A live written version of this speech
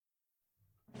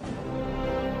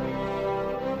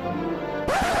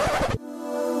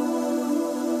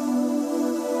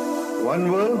One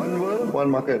world, one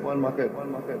market, one market,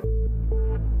 one market.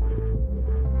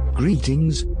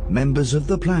 Greetings, members of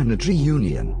the Planetary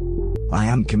Union. I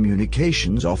am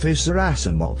Communications Officer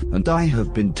Asimov, and I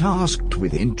have been tasked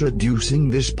with introducing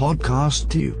this podcast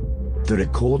to you. The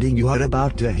recording you are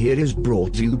about to hear is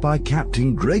brought to you by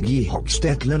Captain Greggy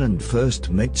Hochstetler and First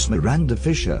Mates Miranda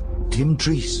Fisher, Tim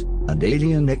Treese, and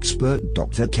alien expert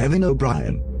Dr. Kevin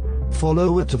O'Brien.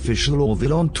 Follow @Official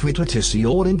Orville on Twitter to see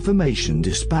all information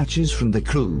dispatches from the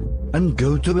crew, and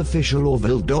go to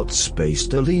officialorville.space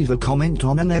to leave a comment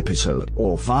on an episode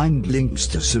or find links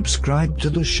to subscribe to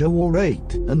the show or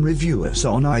rate and review us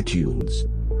on iTunes.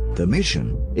 The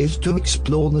mission is to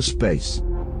explore the space.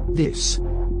 This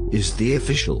is the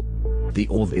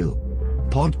Orville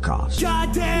podcast.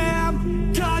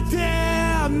 Goddamn,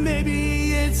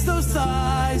 maybe it's those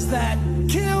thighs that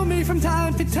kill me from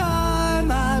time to time.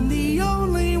 I'm the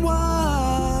only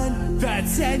one that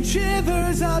sends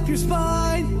shivers up your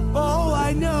spine. Oh,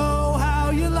 I know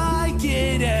how you like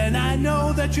it, and I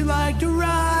know that you like to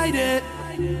ride it.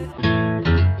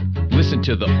 Listen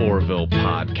to the Orville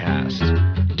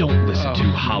podcast. Don't listen to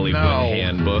Hollywood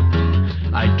Handbook.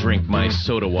 I drink my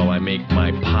soda while I make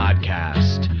my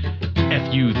podcast.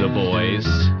 F you, the boys.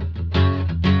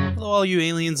 Hello, all you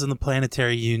aliens in the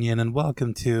Planetary Union, and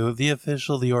welcome to the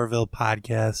official The Orville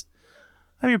podcast.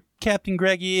 I'm your Captain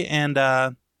Greggy, and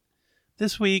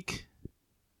this week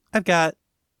I've got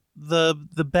the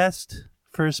best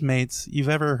first mates you've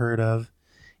ever heard of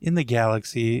in the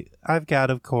galaxy. I've got,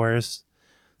 of course,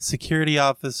 security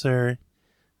officer,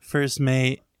 first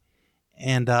mate,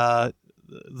 and the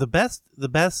best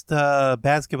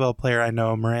basketball player I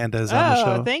know, Miranda, is on the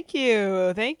show. Oh,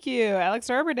 thank you, Alex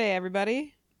Arbor Day,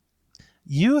 everybody.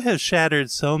 You have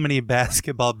shattered so many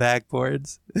basketball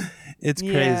backboards. It's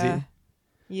crazy.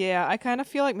 Yeah, I kind of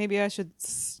feel like maybe I should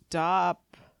stop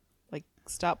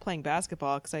playing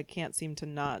basketball because I can't seem to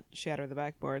not shatter the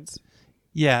backboards.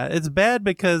 Yeah, it's bad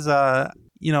because I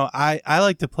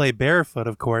like to play barefoot,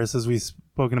 of course, as we've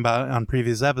spoken about on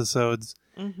previous episodes.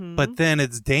 Mm-hmm. But then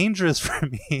it's dangerous for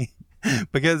me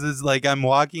because it's like I'm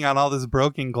walking on all this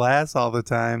broken glass all the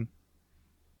time.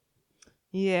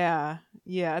 Yeah,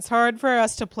 it's hard for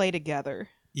us to play together.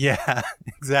 Yeah,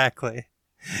 exactly.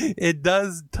 It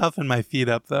does toughen my feet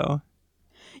up, though.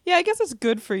 Yeah, I guess it's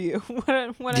good for you.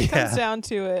 When it comes down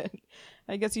to it,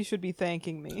 I guess you should be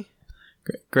thanking me.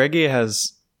 Greggy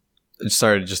has...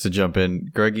 Sorry, just to jump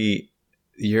in. Greggy,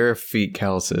 your feet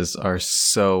calluses are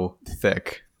so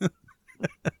thick.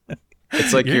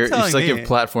 It's like you have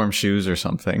platform shoes or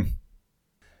something.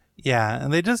 Yeah,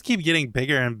 and they just keep getting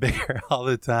bigger and bigger all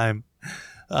the time.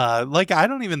 I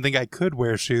don't even think I could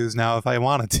wear shoes now if I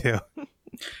wanted to.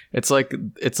 It's like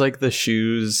the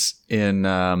shoes in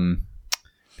I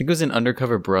think it was in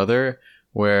Undercover Brother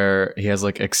where he has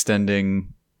like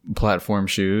extending platform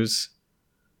shoes.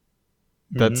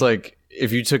 That's like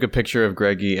if you took a picture of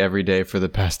Greggy every day for the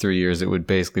past 3 years, it would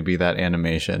basically be that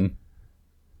animation.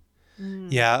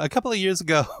 Yeah, a couple of years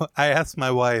ago, I asked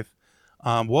my wife,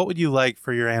 what would you like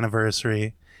for your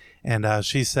anniversary? And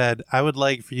she said, I would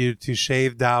like for you to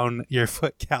shave down your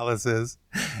foot calluses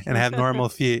and have normal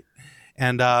feet.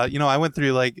 And, I went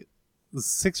through like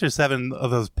 6 or 7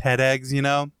 of those pet eggs,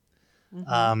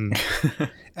 Mm-hmm. And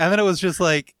then it was just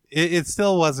like, it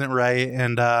still wasn't right.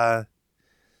 And,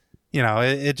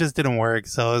 it just didn't work.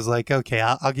 So I was like, okay,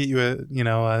 I'll get you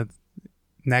a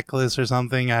necklace or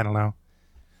something. I don't know.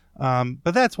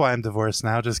 But that's why I'm divorced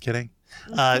now. Just kidding.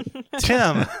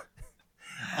 Tim,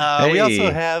 hey. We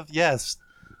also have,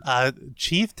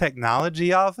 Chief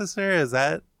Technology Officer. Is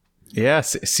that?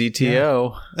 Yes,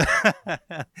 CTO.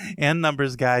 Yeah. And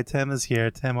numbers guy. Tim is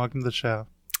here. Tim, welcome to the show.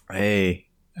 Hey,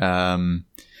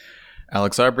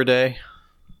 Alex Arbor Day.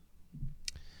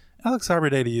 Alex Arbor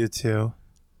Day to you too.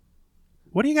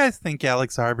 What do you guys think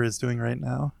Alex Arbor is doing right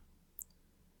now?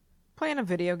 Playing a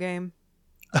video game.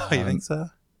 Oh, you think so?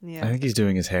 Yeah. I think he's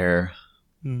doing his hair.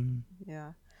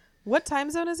 Yeah. What time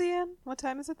zone is he in? What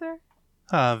time is it there?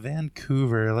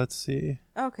 Vancouver. Let's see.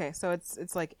 Okay, so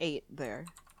it's like 8 there.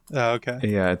 Oh, okay.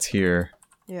 Yeah, it's here.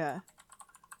 Yeah.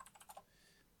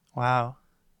 Wow.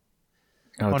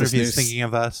 Oh, I wonder if he's thinking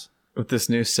of us. With this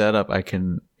new setup, I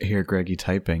can hear Greggy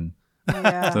typing.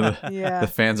 Yeah. So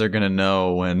the fans are going to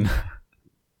know when...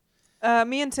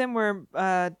 Me and Tim were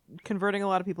converting a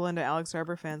lot of people into Alex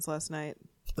Arbor fans last night.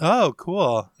 Oh,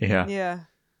 cool. Yeah. Yeah.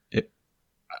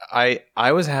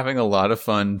 I was having a lot of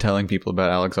fun telling people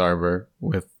about Alex Arbor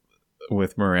with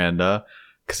Miranda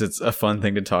because it's a fun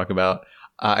thing to talk about.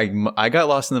 I got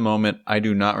lost in the moment. I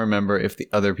do not remember if the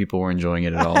other people were enjoying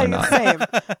it at all or not.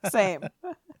 Same.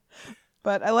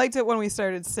 But I liked it when we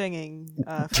started singing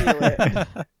Feel It.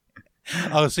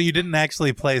 Oh, so you didn't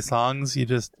actually play songs? You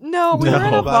just No, we know were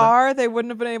in a about it? bar. They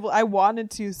wouldn't have been able. I wanted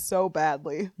to so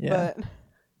badly, Yeah. but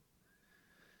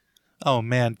Oh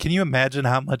man, can you imagine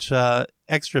how much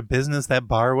extra business that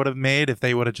bar would have made if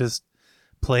they would have just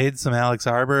played some Alex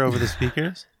Arbor over the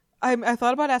speakers? I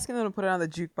thought about asking them to put it on the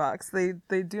jukebox.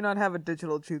 They do not have a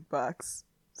digital jukebox,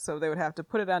 so they would have to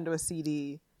put it onto a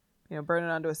CD, burn it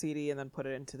onto a CD and then put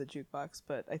it into the jukebox.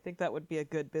 But I think that would be a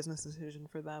good business decision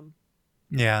for them.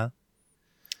 Yeah.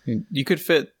 You could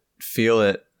feel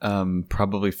it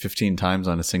probably 15 times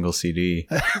on a single CD.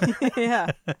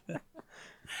 Yeah.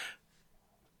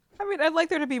 I mean, I'd like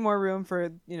there to be more room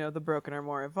for, the broken or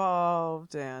more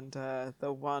evolved and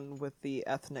the one with the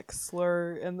ethnic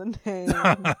slur in the name.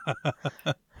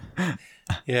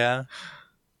 Yeah.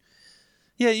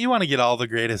 Yeah, you want to get all the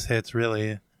greatest hits,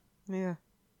 really. Yeah.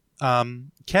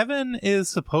 Kevin is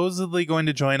supposedly going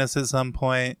to join us at some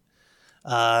point.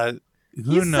 Who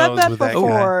You knows said that with that guy?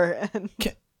 before. And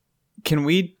Can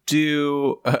we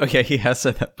do... okay, he has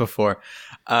said that before.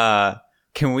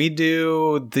 Can we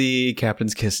do the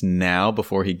Captain's Kiss now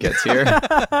before he gets here?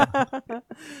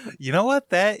 You know what?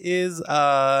 That is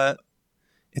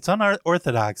it's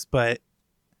unorthodox, but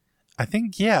I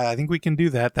think we can do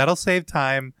that. That'll save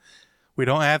time. We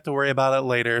don't have to worry about it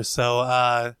later. So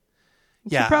it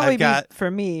yeah, should probably I've got be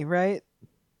for me, right?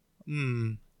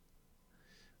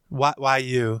 why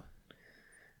you?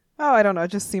 Oh, I don't know.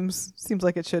 It just seems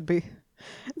like it should be.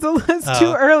 It's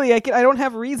too early. I don't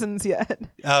have reasons yet.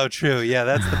 Oh, true. Yeah,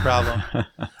 that's the problem.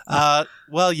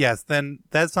 Well, yes, then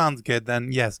that sounds good.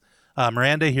 Then yes.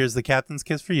 Miranda, here's the Captain's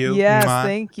Kiss for you. Yes, Mwah.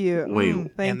 thank you. Wait.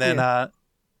 Thank And then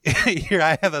here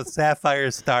I have a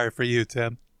sapphire star for you,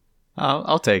 Tim.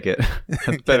 I'll take it.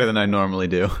 That's better than I normally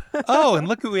do. Oh, and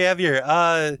look who we have here.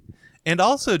 And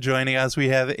also joining us, we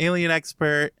have alien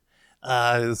expert,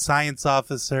 science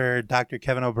officer, Dr.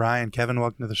 Kevin O'Brien. Kevin,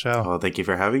 welcome to the show. Oh, thank you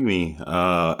for having me.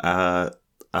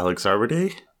 Alex Arbor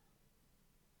Day?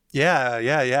 Yeah,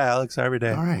 Alex Arbor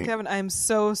Day. All right. Kevin, I'm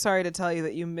so sorry to tell you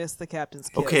that you missed the Captain's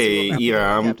Kiss. Okay, You will not yeah, be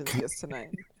on the I'm Captain's Kiss tonight.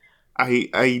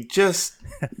 I just,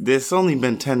 this only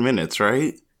been 10 minutes,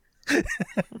 right?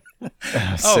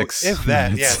 Oh, 6 if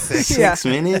that, minutes. yeah, 6. Yeah. 6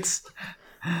 minutes?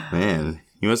 Man,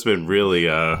 you must have been really,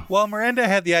 Well, Miranda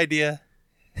had the idea.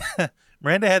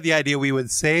 We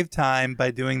would save time by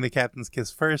doing the Captain's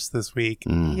Kiss first this week.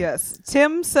 Yes.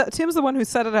 Tim's the one who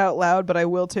said it out loud, but I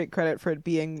will take credit for it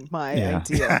being my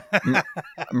idea.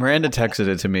 Miranda texted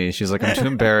it to me. She's like, I'm too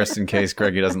embarrassed in case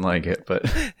Greggy doesn't like it. But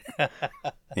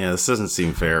yeah, this doesn't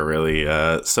seem fair, really.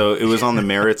 So it was on the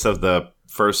merits of the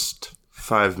first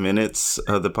 5 minutes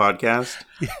of the podcast?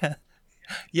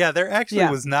 Yeah, there actually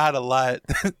was not a lot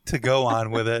to go on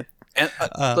with it. And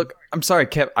look, I'm sorry,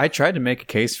 Kev. I tried to make a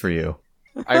case for you.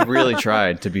 I really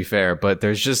tried, to be fair, but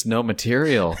there's just no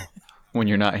material when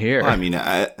you're not here. Well, I mean,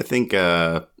 I think,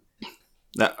 are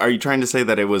you trying to say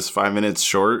that it was 5 minutes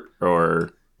short,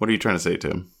 or what are you trying to say,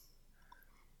 Tim?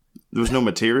 There was no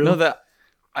material? No,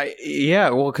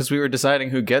 because we were deciding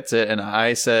who gets it, and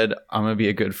I said I'm gonna be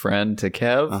a good friend to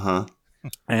Kev, Uh-huh.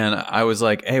 and I was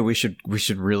like, hey, we should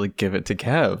really give it to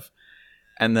Kev,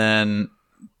 and then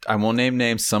I won't name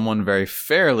names. Someone very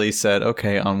fairly said,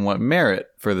 okay, on what merit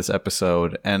for this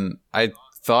episode? And I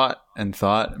thought,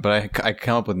 but I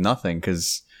come up with nothing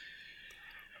because,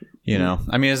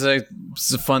 I mean, it's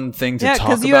a fun thing to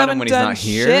talk about him when he's not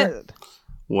here. Shit.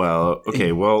 Well,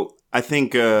 okay. Well, I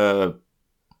think who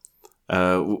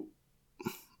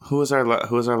was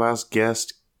our last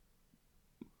guest?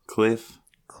 Cliff.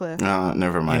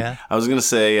 Never mind. Yeah. I was gonna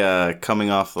say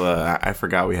coming off. I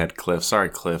forgot we had Cliff. Sorry,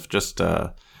 Cliff. Just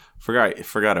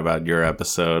forgot about your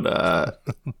episode.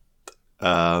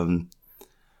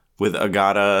 With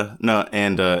Agata,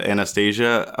 and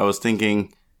Anastasia. I was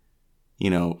thinking,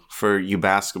 for you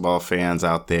basketball fans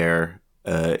out there,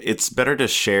 it's better to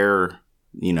share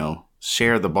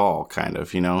the ball, kind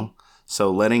of, So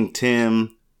letting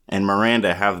Tim and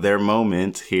Miranda have their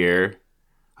moment here,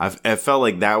 I felt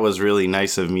like that was really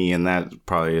nice of me, and that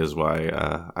probably is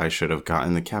why I should have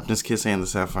gotten the Captain's Kiss and the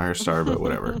Sapphire Star, but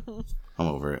whatever. I'm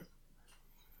over it.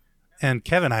 And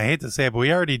Kevin, I hate to say it, but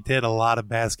we already did a lot of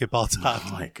basketball talk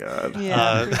Oh my God.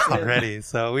 Yeah, we did. already,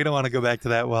 so we don't want to go back to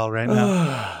that well right now.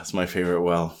 That's my favorite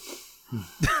well.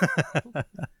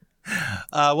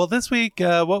 Well, this week,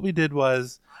 what we did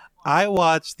was I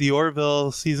watched the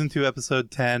Orville Season 2, Episode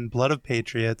 10, Blood of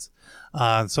Patriots.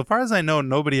 So far as I know,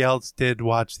 nobody else did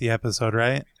watch the episode,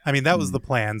 right? I mean, that was the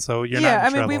plan, so you're not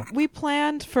in trouble. we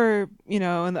planned for, in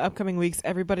the upcoming weeks,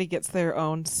 everybody gets their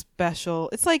own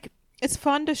special. It's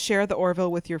fun to share the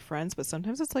Orville with your friends, but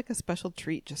sometimes it's like a special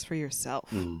treat just for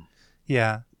yourself.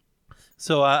 Yeah.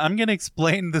 So I'm going to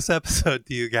explain this episode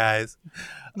to you guys.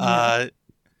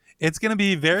 It's going to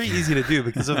be very easy to do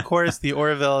because, of course, the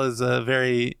Orville is a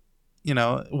very,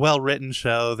 well-written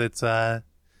show that's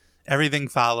everything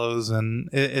follows, and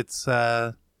it's,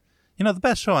 the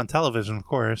best show on television, of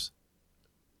course.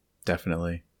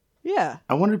 Definitely. Yeah.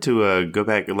 I wanted to go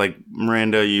back, like,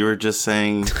 Miranda, you were just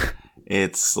saying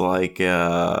it's like,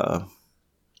 what'd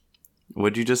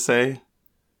you just say?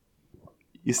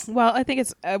 Well, I think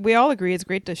it's, we all agree it's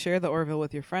great to share the Orville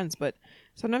with your friends, but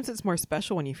sometimes it's more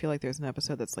special when you feel like there's an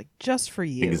episode that's like just for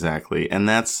you. Exactly. And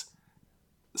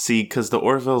because the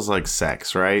Orville's like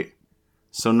sex, right?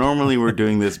 So normally we're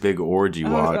doing this big orgy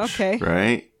watch,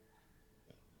 right?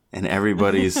 And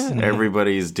everybody's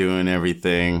doing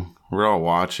everything. We're all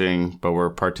watching, but we're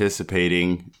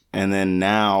participating. And then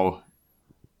now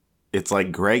it's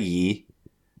like Greggy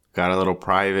got a little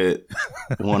private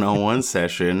one-on-one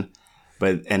session.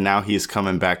 And now he's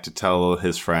coming back to tell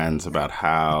his friends about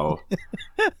how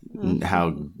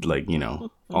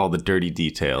all the dirty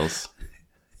details.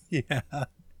 Yeah.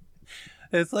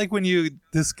 It's like when you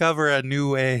discover a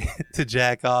new way to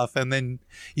jack off and then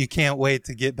you can't wait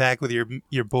to get back with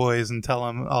your boys and tell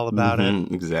them all about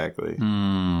it. Exactly.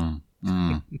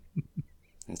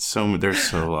 There's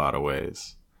so a lot of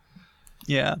ways.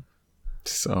 Yeah.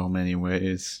 So many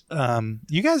ways.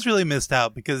 You guys really missed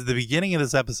out because the beginning of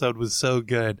this episode was so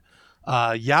good.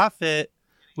 Yaphet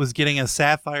was getting a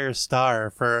Sapphire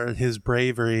Star for his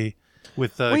bravery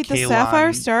with the Wait, Kaylon. the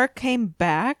Sapphire Star came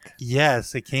back?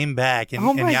 Yes, it came back, and,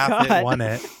 oh my Yaphet God. won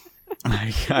it.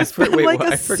 It's been like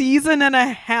a season and a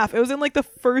half. It was in like the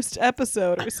first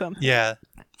episode or something. Yeah.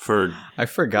 I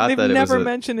forgot They've that it was never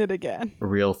mentioned it again. a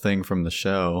real thing from the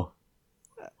show.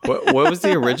 What was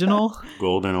the original?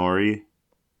 Golden Ori.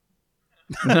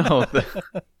 No.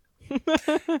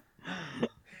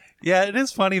 Yeah, it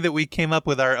is funny that we came up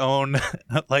with our own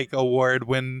like award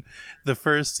when the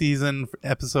first season,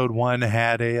 episode 1,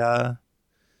 had a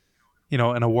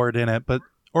an award in it.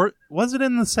 Or was it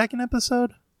in the second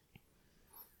episode?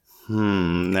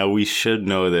 Now we should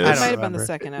know this. It might have been the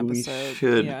second episode.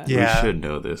 We should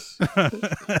know this.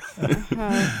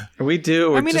 We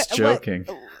do. We're just joking.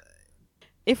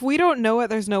 If we don't know it,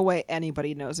 there's no way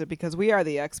anybody knows it because we are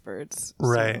the experts.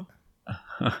 Right.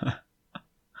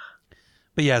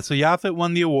 But yeah, so Yaphet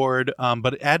won the award,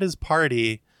 but at his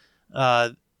party,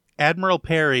 Admiral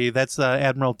Perry, that's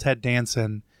Admiral Ted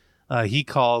Danson, he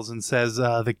calls and says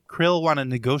the Krill want to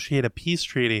negotiate a peace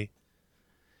treaty.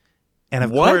 And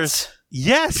of course,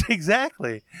 yes,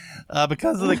 exactly.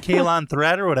 Because of the Kaylon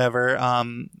threat or whatever,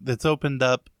 that's opened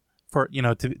up for,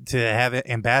 to have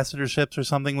ambassadorships or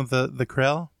something with the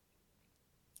Krill.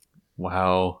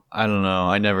 Wow. I don't know.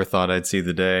 I never thought I'd see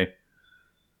the day.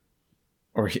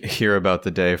 Or hear about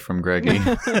the day from Greggy.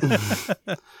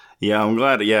 Yeah, I'm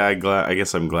glad. Yeah, I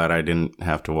guess I'm glad I didn't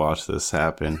have to watch this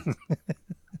happen.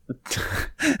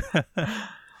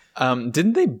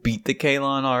 Didn't they beat the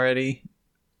Kaylon already?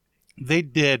 They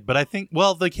did, but I think,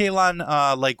 the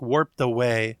Kaylon warped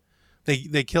away.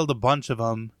 They killed a bunch of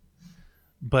them,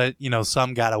 but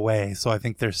some got away. So I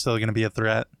think they're still going to be a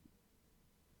threat.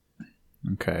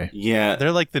 Okay. Yeah,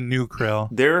 they're like the new Krill.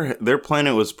 Their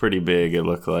planet was pretty big. It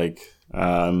looked like,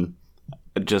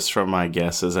 just from my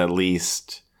guesses, at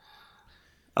least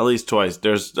twice.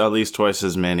 There's at least twice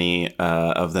as many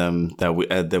of them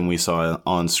than we saw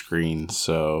on screen.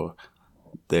 So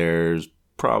there's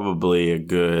probably a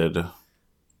good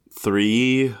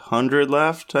 300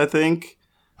 left, I think.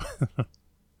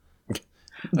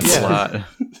 That's a lot.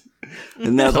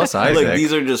 And that's Plus Isaac.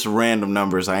 these are just random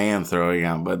numbers I am throwing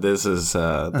out, but this is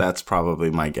that's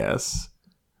probably my guess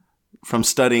from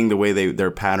studying the way their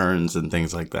patterns and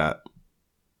things like that.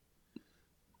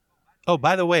 Oh,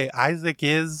 by the way, Isaac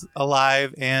is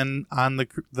alive and on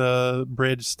the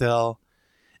bridge still,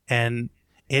 and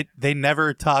they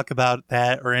never talk about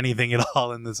that or anything at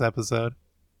all in this episode.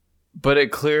 But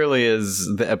it clearly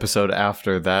is the episode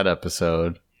after that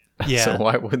episode. Yeah. So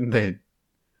why wouldn't they?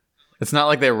 It's not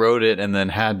like they wrote it and then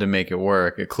had to make it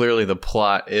work. Clearly the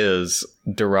plot is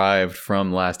derived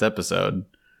from last episode.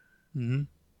 Mm-hmm.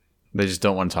 They just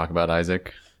don't want to talk about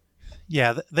Isaac.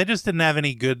 Yeah, they just didn't have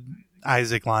any good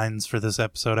Isaac lines for this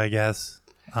episode, I guess.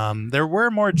 There were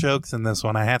more jokes in this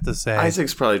one, I have to say.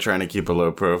 Isaac's probably trying to keep a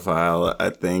low profile, I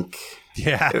think.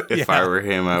 Yeah. If I were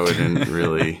him, I wouldn't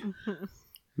really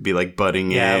be like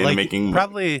butting in, like making...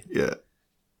 Probably... Yeah.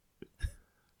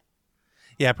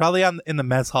 Yeah, probably in the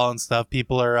mess hall and stuff,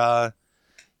 people are,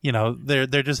 they're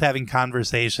just having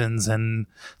conversations, and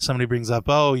somebody brings up,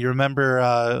 oh, you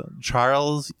Remember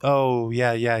Charles? Oh,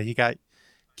 yeah, he got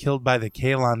killed by the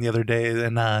Kaylon the other day,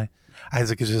 and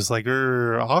Isaac is just like,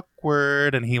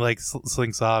 awkward, and he like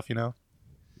slinks off, you know?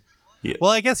 Yeah.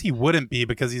 Well, I guess he wouldn't be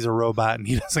because he's a robot and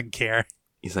he doesn't care.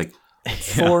 He's like,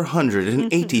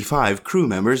 485 crew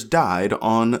members died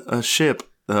on a ship,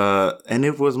 and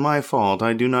it was my fault.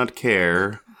 I do not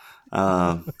care.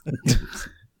 Yeah.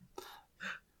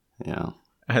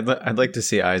 I'd like to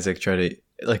see Isaac try to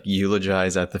like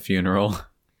eulogize at the funeral,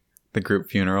 the group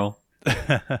funeral.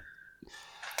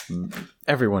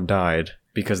 Everyone died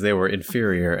because they were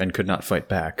inferior and could not fight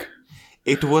back.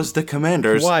 It was the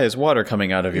commander's... Why is water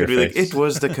coming out of your face? Like, it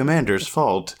was the commander's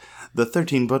fault. The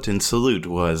 13-button salute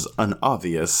was an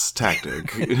obvious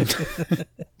tactic. Is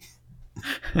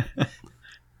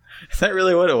that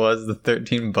really what it was? The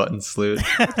 13-button salute?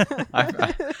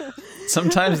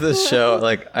 Sometimes this show,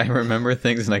 like, I remember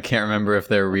things and I can't remember if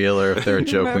they're real or if they're a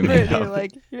joke we made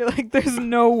up. You're like, there's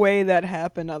no way that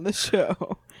happened on the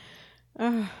show.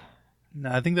 No,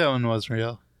 I think that one was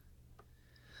real.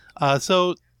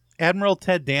 So Admiral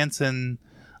Ted Danson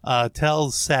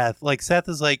tells Seth, like, Seth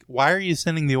is like, why are you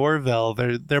sending the Orville?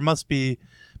 There must be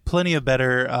plenty of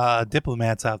better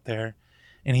diplomats out there.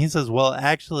 And he says, well,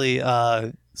 actually,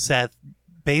 Seth,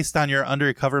 based on your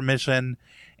undercover mission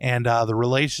and the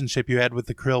relationship you had with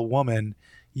the Krill woman,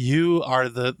 you are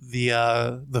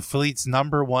the fleet's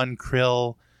 #1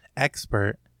 Krill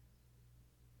expert.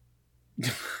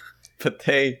 But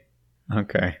they...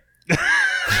 Okay.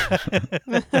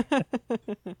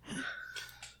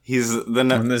 He's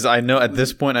the I know at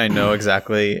this point I know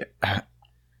exactly how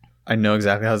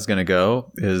it's gonna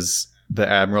go. Is the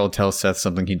Admiral tells Seth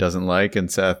something he doesn't like,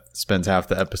 and Seth spends half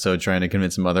the episode trying to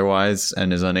convince him otherwise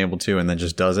and is unable to, and then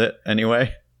just does it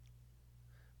anyway.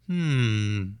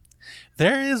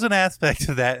 There is an aspect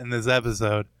of that in this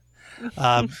episode,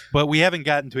 but we haven't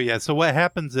gotten to it yet. So what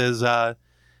happens is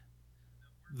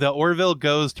the Orville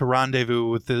goes to rendezvous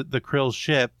with the Krill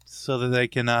ship so that they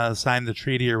can sign the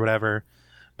treaty or whatever.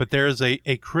 But there's a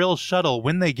Krill shuttle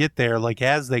when they get there, like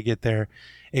as they get there,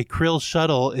 a Krill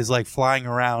shuttle is like flying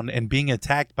around and being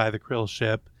attacked by the Krill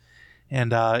ship.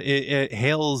 And it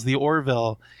hails the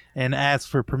Orville and asks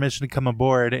for permission to come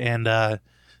aboard. And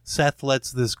Seth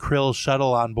lets this Krill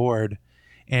shuttle on board.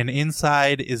 And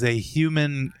inside is a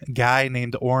human guy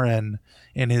named Oren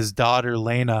and his daughter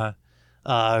Lena,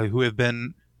 who have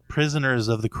been prisoners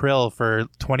of the Krill for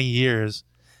 20 years.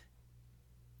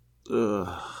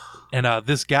 Ugh. And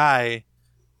this guy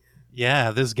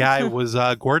was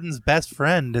Gordon's best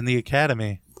friend in the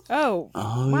academy. Oh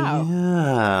Yeah. wow.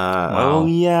 Wow. Oh,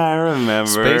 yeah, I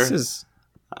remember.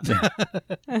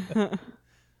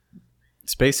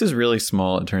 Space is really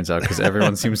small, it turns out, because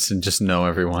everyone seems to just know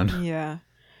everyone. Yeah.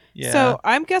 Yeah. So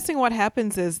I'm guessing what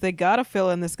happens is they gotta fill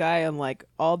in this guy on like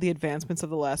all the advancements of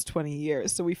the last 20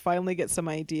 years. So we finally get some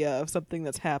idea of something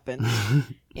that's happened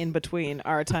in between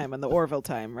our time and the Orville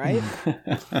time, right?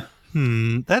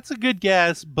 That's a good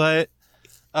guess, but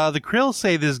the Krill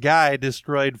say this guy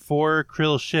destroyed 4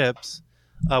 Krill ships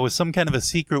with some kind of a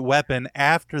secret weapon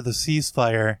after the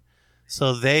ceasefire.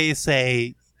 So they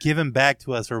say, give him back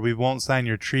to us or we won't sign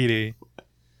your treaty.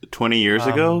 20 years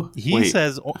ago? He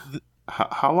says...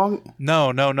 How long?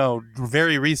 No.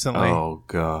 Very recently. Oh,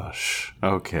 gosh.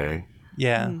 Okay.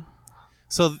 Yeah.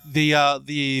 So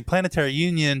the Planetary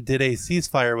Union did a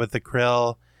ceasefire with the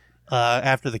Krill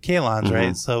after the Kalons,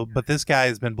 right? So, but this guy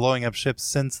has been blowing up ships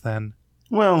since then.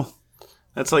 Well,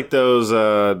 that's like those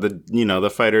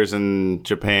the fighters in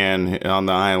Japan on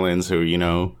the islands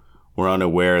who were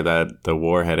unaware that the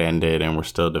war had ended and were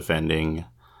still defending,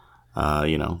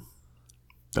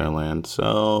 their land.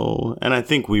 So, and I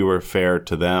think we were fair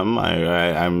to them.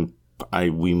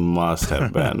 We must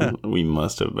have been. We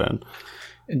must have been.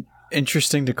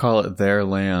 Interesting to call it their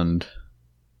land.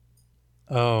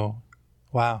 Oh,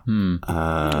 wow.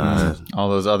 All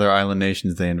those other island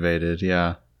nations they invaded,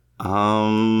 yeah.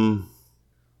 Okay.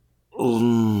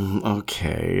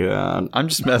 I'm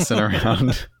just messing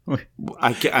around.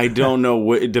 I don't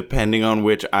know, depending on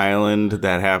which island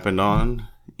that happened on,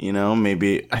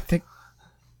 maybe. I think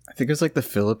it was like the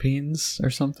Philippines or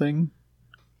something.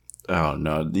 Oh,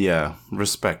 no. Yeah.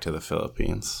 Respect to the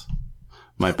Philippines.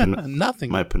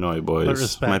 Nothing. My Pinoy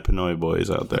boys. My Pinoy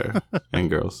boys out there and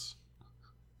girls.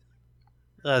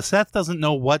 Seth doesn't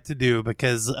know what to do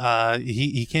because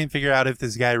he can't figure out if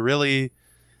this guy really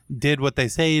did what they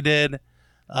say he did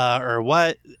or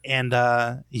what. And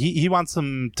he wants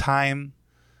some time.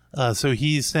 So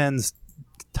he sends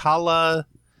Tala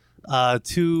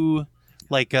to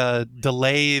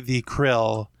delay the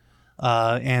Krill.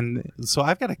 And so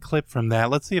I've got a clip from that.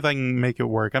 Let's see if I can make it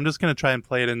work. I'm just going to try and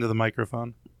play it into the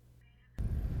microphone.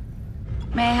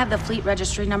 May I have the fleet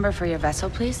registry number for your vessel,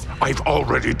 please? I've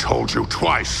already told you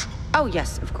twice. Oh,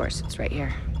 yes, of course. It's right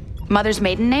here. Mother's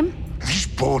maiden name? These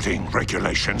boarding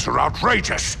regulations are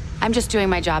outrageous. I'm just doing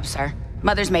my job, sir.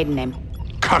 Mother's maiden name.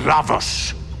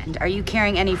 Calavus. And are you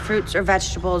carrying any fruits or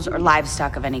vegetables or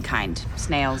livestock of any kind?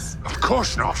 Snails? Of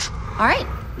course not. All right,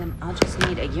 then I'll just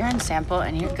need a urine sample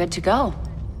and you're good to go.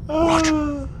 What?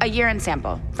 A urine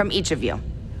sample from each of you.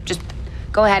 Just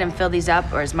go ahead and fill these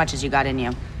up, or as much as you got in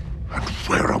you. And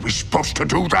where are we supposed to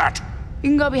do that? You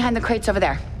can go behind the crates over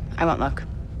there. I won't look.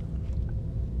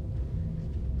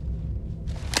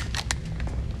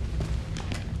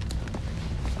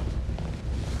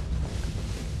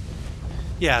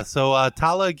 Yeah, so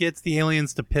Tala gets the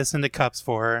aliens to piss into cups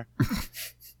for her.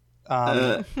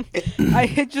 I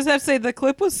just have to say, the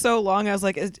clip was so long, I was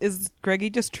like, is Greggy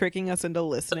just tricking us into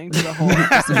listening to the whole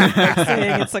episode, like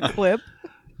saying it's a clip?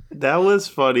 That was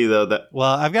funny though.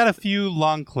 Well, I've got a few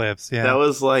long clips. Yeah, That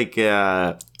was like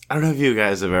I don't know if you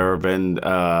guys have ever been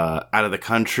out of the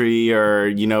country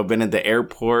or been at the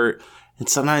airport, and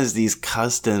sometimes these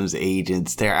customs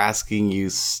agents, they're asking you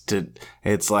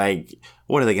it's like,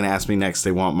 what are they going to ask me next?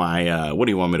 They want my what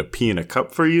do you want me to pee in a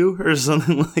cup for you or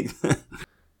something like that?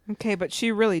 Okay, but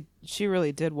she really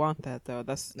did want that, though.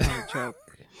 That's not a joke.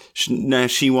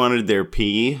 She wanted their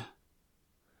pee.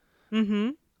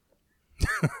 Mm-hmm.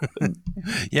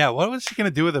 Yeah, what was she going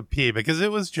to do with a pee? Because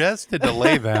it was just to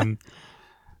delay them.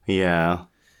 Yeah.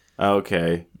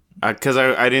 Okay. Because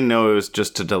I didn't know it was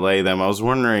just to delay them. I was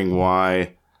wondering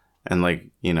why. And it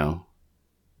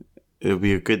would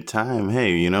be a good time.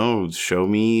 Hey, show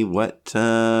me what,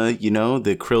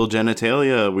 the krill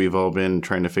genitalia we've all been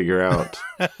trying to figure out.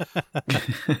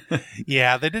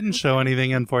 Yeah, they didn't show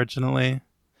anything, unfortunately.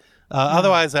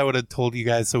 Otherwise, I would have told you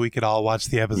guys so we could all watch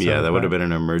the episode. Yeah, that would have been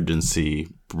an emergency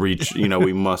breach.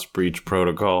 We must breach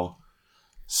protocol.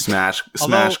 Smash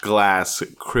glass,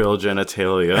 krill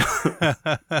genitalia.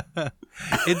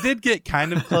 It did get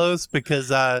kind of close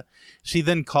because she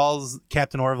then calls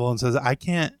Captain Orville and says, I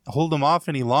can't hold him off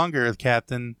any longer,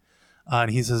 Captain.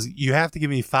 And he says, you have to give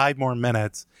me 5 more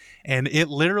minutes. And it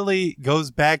literally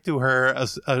goes back to her,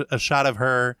 a shot of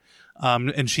her,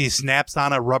 and she snaps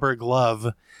on a rubber glove.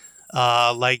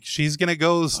 Like she's going to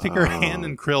go stick her hand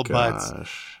in krill butts.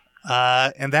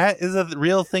 And that is a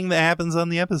real thing that happens on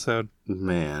the episode.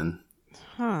 Man.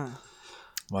 Huh.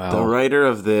 Wow. The writer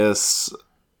of this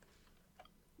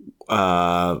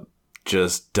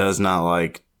just does not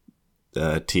like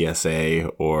TSA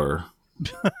or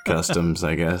customs,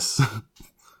 I guess.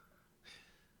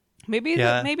 Maybe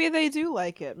Yeah. maybe they do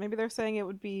like it. Maybe they're saying it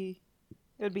would be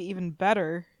even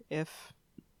better if.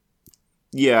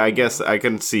 Yeah, I guess I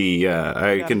can see. Yeah,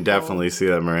 I Yeah, can definitely see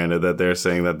that, Miranda. That they're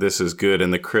saying that this is good,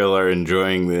 and the krill are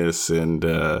enjoying this, and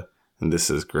this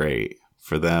is great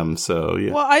for them. So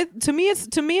yeah. Well, to me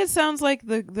it sounds like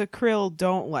the krill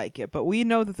don't like it, but we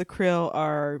know that the krill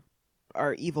are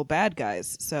evil bad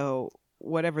guys. So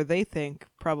whatever they think,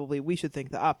 probably we should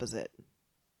think the opposite.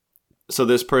 So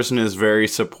this person is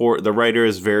the writer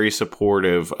is very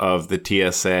supportive of the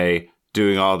TSA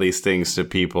doing all these things to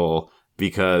people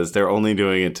because they're only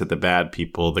doing it to the bad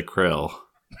people, the krill.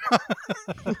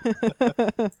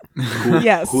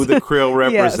 Yes. Who the krill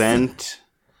represent,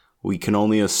 we can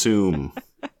only assume.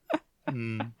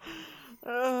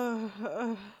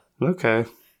 Okay.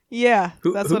 Yeah,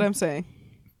 Who- that's who- what I'm saying.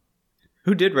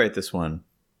 Who did write this one?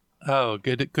 Oh,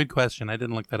 good question. I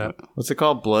didn't look that up. What's it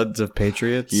called? Bloods of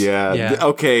Patriots? Yeah. Yeah.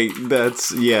 Okay.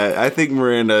 I think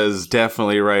Miranda is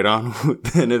definitely right on.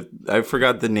 And if I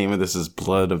forgot the name of this is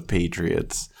Blood of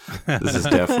Patriots. This is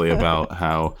definitely about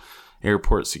how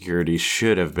airport security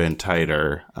should have been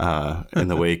tighter in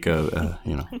the wake of,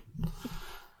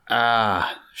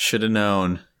 Should have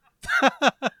known.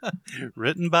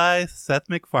 Written by Seth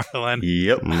MacFarlane.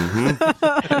 Yep.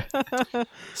 Mm-hmm.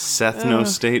 Seth No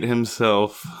State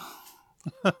himself.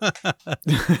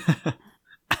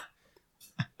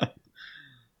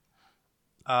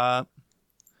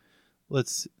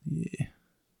 Let's see.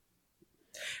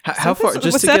 How far?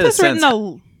 Just to Seth get a has written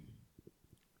sense.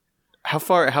 How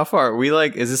far? Are we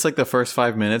like? Is this like the first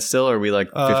 5 minutes still, or are we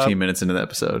like 15 minutes into the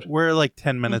episode? We're like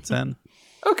 10 minutes in.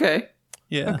 Okay.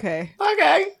 Yeah. Okay.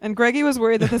 Okay. And Greggy was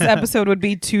worried that this episode would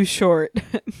be too short,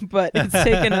 but it's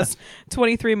taken us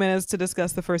 23 minutes to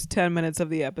discuss the first 10 minutes of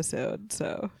the episode.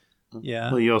 So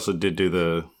Yeah. Well, you also did do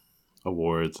the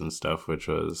awards and stuff, which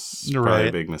was probably a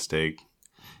Right. big mistake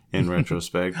in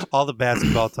retrospect. All the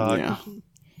basketball talk. Yeah.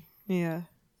 yeah.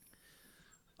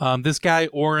 This guy,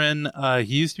 Oren,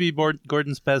 he used to be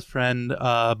Gordon's best friend,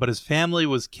 but his family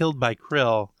was killed by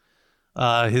krill.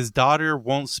 His daughter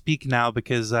won't speak now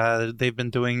because they've been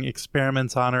doing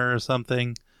experiments on her or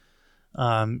something.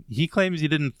 He claims he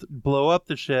didn't blow up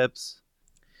the ships.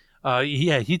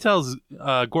 He tells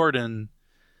Gordon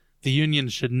the Union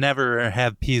should never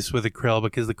have peace with the Krill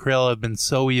because the Krill have been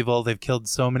so evil. They've killed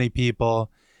so many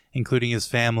people, including his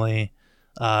family.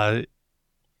 That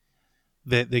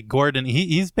Gordon,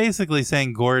 he's basically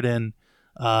saying Gordon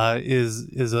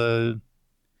is a,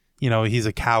 he's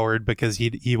a coward because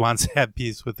he wants to have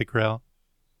peace with the Krill.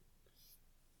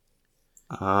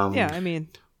 Yeah, I mean,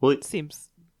 well, it seems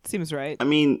right. I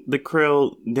mean, the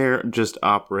Krill, they're just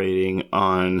operating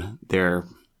on their,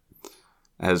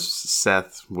 as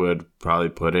Seth would probably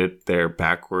put it, their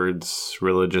backwards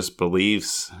religious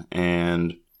beliefs,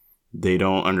 and they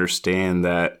don't understand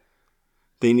that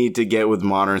they need to get with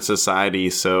modern society.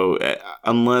 So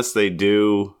unless they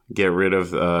do get rid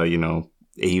of,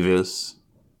 Avis,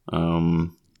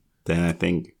 then I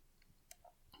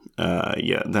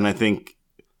think,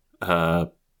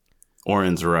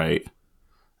 Oren's right,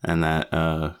 and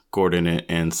that Gordon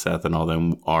and Seth and all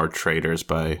them are traitors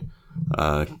by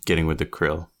getting with the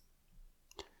Krill.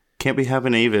 Can't be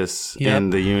having Avis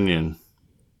in the Union.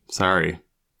 Sorry.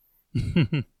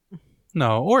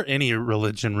 No, or any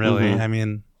religion, really. Mm-hmm. I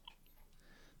mean...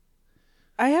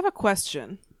 I have a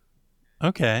question.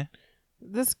 Okay.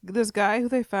 This guy who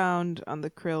they found on the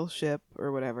Krill ship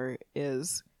or whatever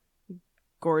is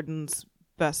Gordon's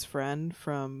best friend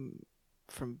from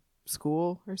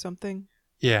school or something.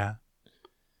 Yeah.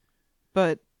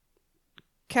 But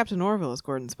Captain Orville is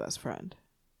Gordon's best friend.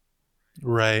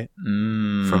 Right.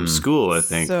 From school, I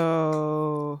think.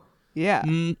 So, yeah.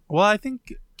 Well, I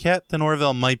think Captain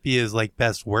Orville might be his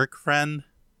best work friend.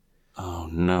 Oh,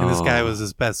 no. And this guy was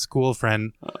his best school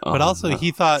friend. But also,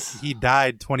 he thought he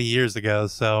died 20 years ago,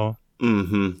 so...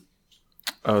 Mm-hmm.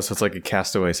 Oh, so it's like a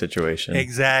castaway situation.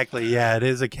 Exactly, yeah, it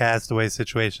is a castaway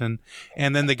situation.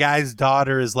 And then the guy's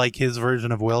daughter is like his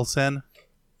version of Wilson.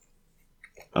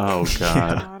 Oh,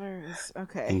 God. Daughters.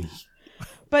 Okay.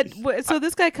 But so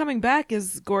this guy coming back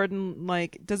is Gordon,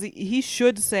 does he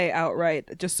should say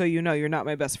outright, just so you know, you're not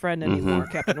my best friend anymore,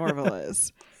 Captain Orville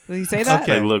is. Does he say that?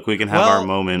 Okay, look, we can have our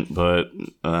moment, but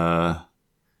well,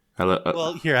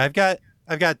 here, I've got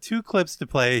 2 clips to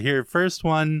play here. First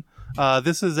one,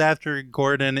 this is after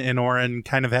Gordon and Oren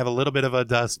kind of have a little bit of a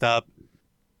dust up.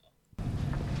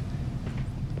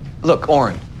 Look,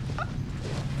 Oren,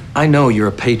 I know you're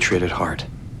a patriot at heart.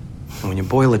 And when you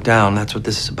boil it down, that's what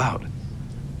this is about.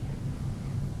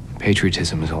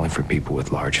 Patriotism is only for people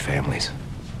with large families.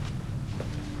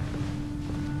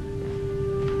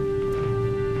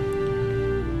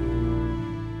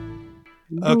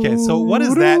 Okay, so what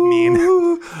does that mean?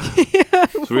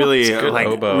 It's really,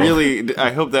 oboe. really,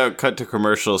 I hope that cut to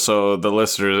commercial so the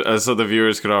listeners, so the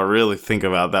viewers could all really think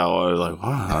about that one. Like,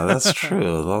 wow, that's true.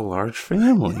 The large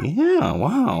family. Yeah,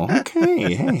 wow.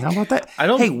 Okay. Hey, how about that? I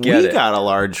don't Hey, get we it. got a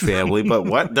large family, but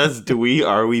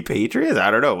are we Patriots? I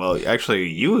don't know. Well, actually,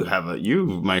 you,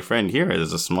 my friend here,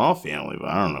 is a small family, but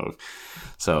I don't know.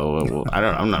 So,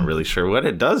 I'm not really sure what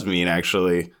it does mean,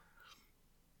 actually.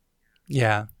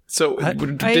 Yeah. So,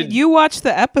 you watched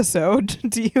the episode.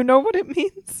 Do you know what it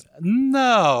means?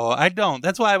 No, I don't.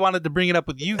 That's why I wanted to bring it up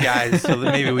with you guys so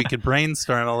that maybe we could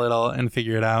brainstorm a little and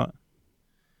figure it out.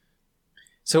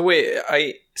 So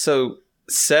wait, so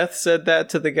Seth said that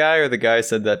to the guy, or the guy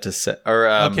said that to Seth,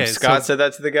 or Scott said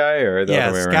that to the guy, or the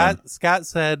other way around? Scott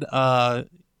said,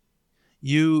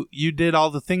 you did all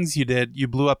the things you did. You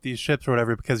blew up these ships or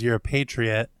whatever because you're a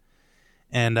patriot,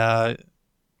 and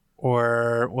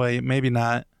maybe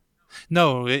not.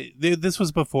 No, this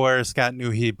was before Scott knew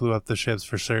he blew up the ships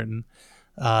for certain.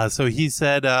 So he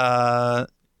said,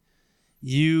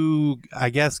 you, I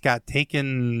guess, got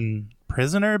taken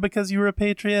prisoner because you were a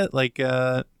patriot?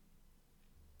 Never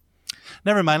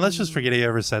mind. Let's just forget he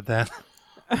ever said that.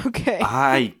 Okay.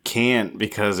 I can't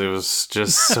because it was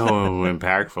just so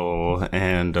impactful.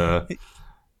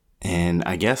 And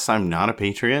I guess I'm not a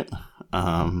patriot.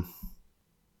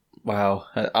 Wow.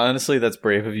 Honestly, that's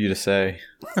brave of you to say.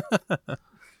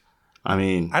 I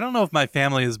mean, I don't know if my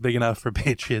family is big enough for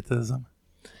patriotism.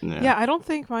 Yeah, I don't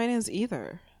think mine is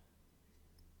either.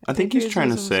 I think he's trying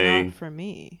to Patriotism's say not for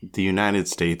me. the United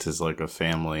States is like a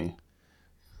family.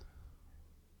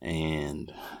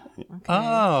 And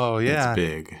Oh, yeah. it's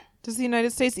big. Does the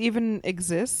United States even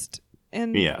exist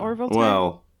in Yeah. Orville time?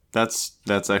 Well, that's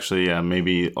actually,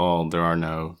 maybe there are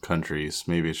no countries.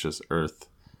 Maybe it's just Earth.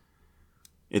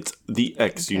 It's the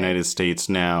ex-United States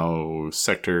now,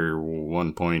 Sector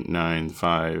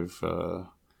 1.95,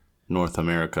 North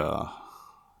America.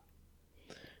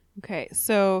 Okay,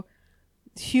 so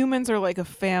humans are like a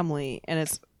family, and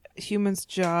it's humans'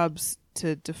 jobs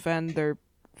to defend their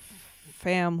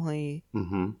family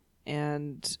Mm-hmm.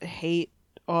 and hate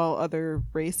all other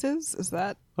races. Is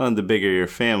that Well, the bigger your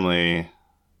family,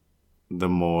 the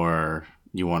more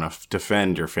you want to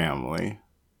defend your family.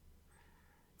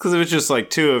 Because if it's just like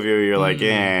two of you, you're like,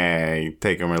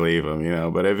 take them or leave them, you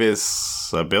know. But if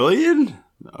it's a billion,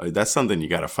 that's something you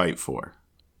got to fight for.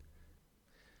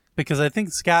 Because I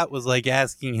think Scott was like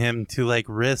asking him to like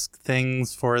risk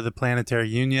things for the Planetary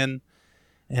Union.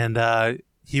 And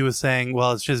he was saying,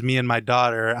 well, it's just me and my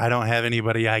daughter. I don't have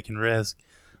anybody I can risk.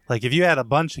 Like if you had a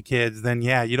bunch of kids, then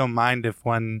yeah, you don't mind if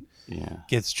one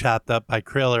gets chopped up by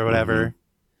Krill or whatever. Mm-hmm.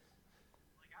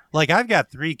 Like, I've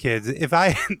got 3 kids. If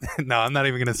I... No, I'm not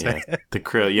even going to say it. The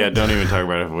Krill. Yeah, don't even talk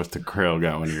about it if the Krill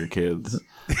got one of your kids.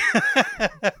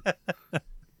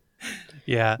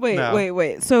 Yeah.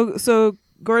 Wait. So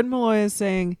Gordon Malloy is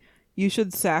saying you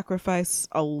should sacrifice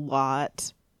a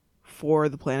lot for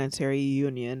the Planetary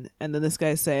Union. And then this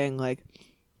guy's saying, like,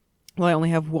 well, I only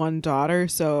have one daughter,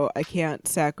 so I can't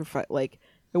sacrifice... Like,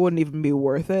 it wouldn't even be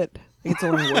worth it. It's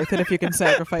only worth it if you can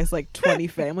sacrifice, like, 20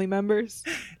 family members.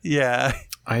 Yeah.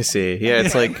 I see. Yeah,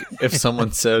 it's like if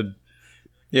someone said,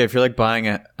 if you're like buying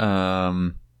a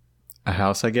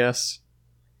house, I guess,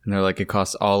 and they're like, it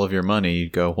costs all of your money,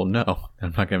 you'd go, well, no, I'm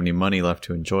not going to have any money left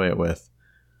to enjoy it with.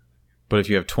 But if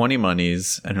you have 20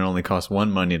 monies and it only costs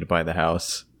 1 money to buy the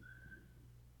house,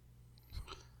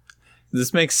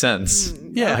 this makes sense.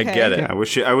 Yeah, I get it. Yeah, I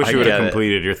wish you would have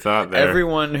completed your thought there.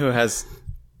 Everyone who has,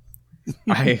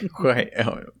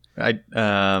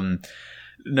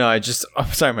 No,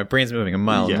 I'm sorry, my brain's moving a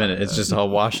mile a minute. It's just all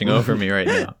washing over me right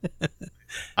now.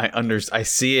 I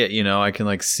see it, you know, I can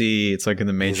like see, it's like in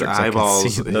the Matrix, his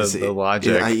eyeballs, I can see the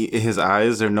logic. His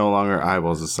eyes are no longer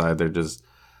eyeballs aside, they're just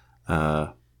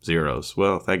zeros.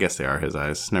 Well, I guess they are his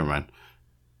eyes. Never mind.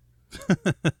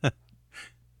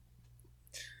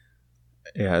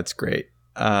 Yeah, it's great.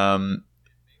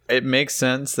 It makes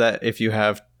sense that if you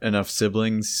have enough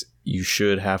siblings, you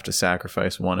should have to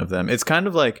sacrifice one of them. It's kind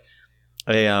of like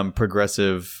a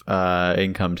progressive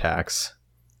income tax,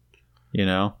 you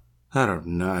know? I don't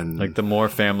know. Like the more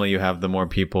family you have, the more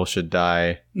people should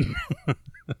die.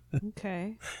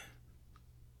 Okay.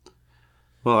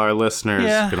 Well, our listeners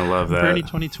are going to love that. Bernie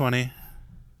 2020.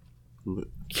 You're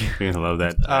going to love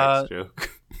that tax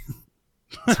joke.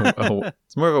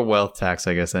 It's more of a wealth tax,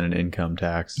 I guess, than an income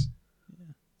tax.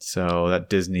 So that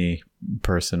Disney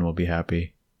person will be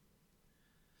happy.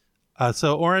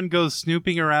 So Oren goes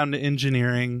snooping around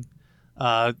engineering.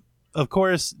 Of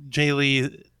course, Jay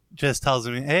Lee just tells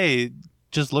him, hey,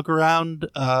 just look around.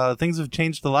 Things have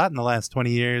changed a lot in the last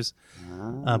 20 years.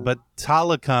 But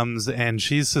Tala comes and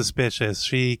she's suspicious.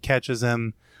 She catches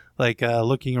him like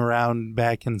looking around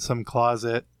back in some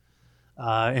closet.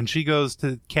 And she goes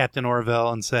to Captain Orville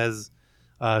and says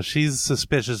she's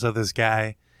suspicious of this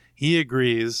guy. He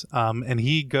agrees. And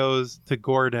he goes to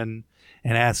Gordon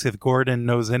and asks if Gordon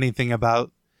knows anything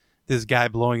about this guy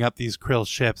blowing up these Krill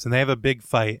ships. And they have a big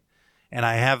fight. And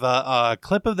I have a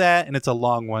clip of that, and it's a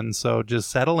long one, so just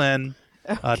settle in.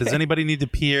 Okay. Does anybody need to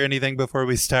pee or anything before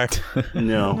we start?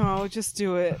 No. No, just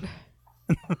do it.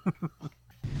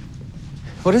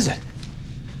 What is it?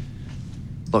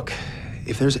 Look,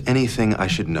 if there's anything I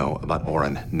should know about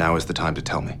Oren, now is the time to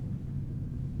tell me.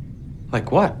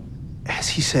 Like what? Has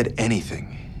he said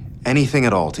anything? Anything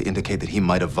at all to indicate that he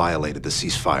might have violated the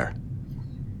ceasefire?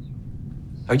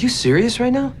 Are you serious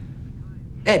right now?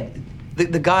 Ed,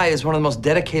 the guy is one of the most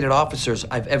dedicated officers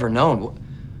I've ever known.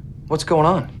 What's going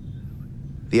on?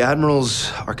 The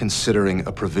admirals are considering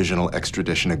a provisional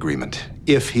extradition agreement,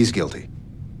 if he's guilty.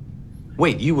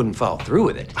 Wait, you wouldn't follow through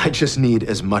with it? I just need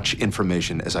as much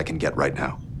information as I can get right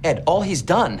now. Ed, all he's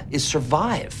done is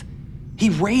survive.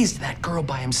 He raised that girl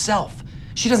by himself.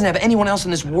 She doesn't have anyone else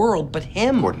in this world but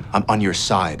him. Gordon, I'm on your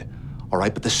side, all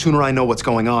right? But the sooner I know what's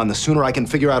going on, the sooner I can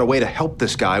figure out a way to help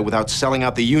this guy without selling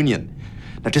out the Union.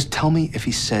 Now, just tell me if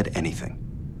he said anything.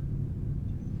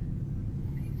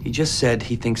 He just said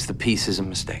he thinks the peace is a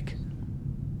mistake.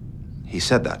 He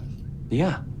said that?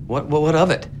 Yeah. What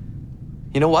of it?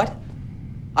 You know what?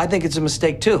 I think it's a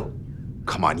mistake, too.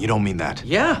 Come on, you don't mean that.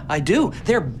 Yeah, I do.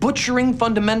 They're butchering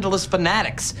fundamentalist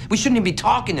fanatics. We shouldn't even be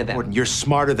talking to them. Gordon, you're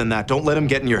smarter than that. Don't let him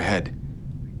get in your head.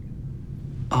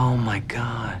 Oh, my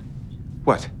God.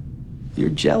 What? You're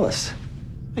jealous.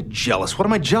 I'm jealous? What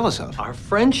am I jealous of? Our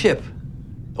friendship.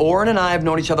 Oren and I have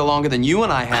known each other longer than you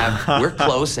and I have. We're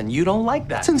close, and you don't like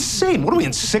that. That's insane. What are we,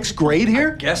 in 6th grade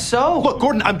here? Guess so. Look,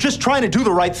 Gordon, I'm just trying to do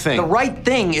the right thing. The right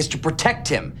thing is to protect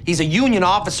him. He's a Union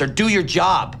officer. Do your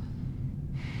job.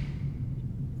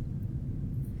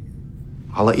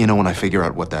 I'll let you know when I figure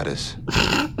out what that is.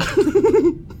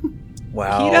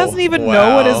 Wow. He doesn't even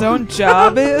know what his own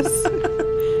job is.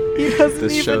 He doesn't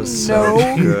This even show's know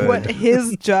so good. what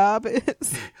his job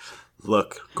is.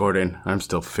 Look, Gordon, I'm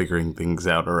still figuring things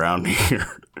out around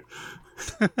here.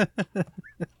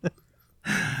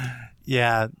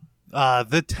 Yeah,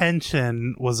 the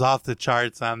tension was off the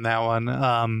charts on that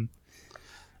one.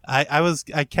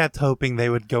 I kept hoping they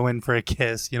would go in for a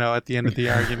kiss, at the end of the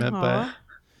argument, but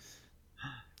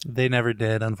they never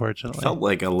did, unfortunately. Felt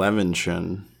like a lemon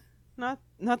shin. Not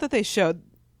that they showed.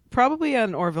 Probably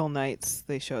on Orville Nights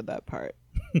they showed that part.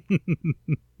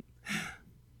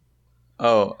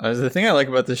 The thing I like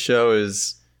about this show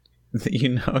is that you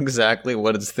know exactly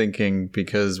what it's thinking,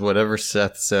 because whatever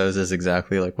Seth says is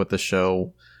exactly like what the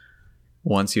show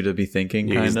wants you to be thinking.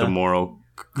 He's the moral.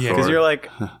 Yeah, because you're like,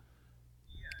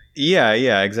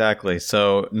 yeah, exactly.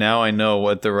 So now I know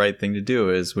what the right thing to do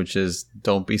is, which is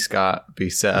don't be Scott, be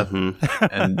Seth,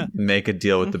 and make a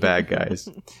deal with the bad guys.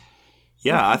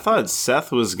 Yeah, I thought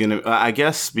Seth was going to... I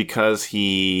guess because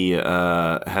he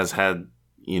has had,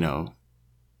 I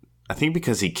think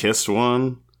because he kissed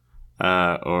one,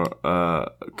 or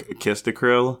kissed a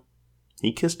krill.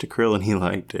 He kissed a krill and he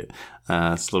liked it.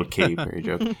 It's a little Katy Perry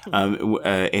joke.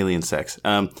 Alien sex.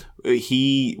 When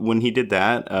he did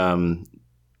that,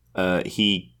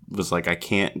 he was like, I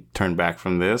can't turn back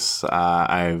from this.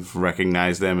 I've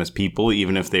recognized them as people,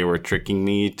 even if they were tricking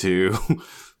me to...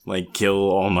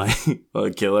 kill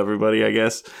everybody, I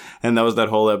guess. And that was that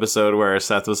whole episode where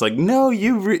Seth was like, no,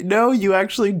 you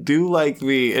actually do like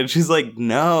me. And she's like,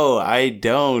 no, I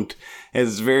don't. And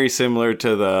it's very similar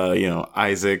to the,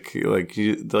 Isaac,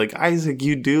 Isaac,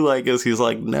 you do like us. He's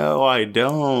like, no, I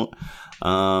don't.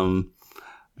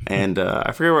 And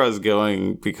I forget where I was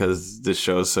going because this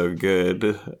show is so good.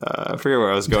 I forget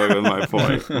where I was going with my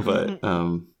point, but,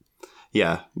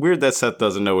 yeah, weird that Seth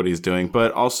doesn't know what he's doing.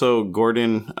 But also,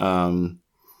 Gordon,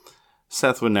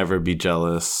 Seth would never be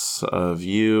jealous of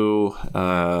you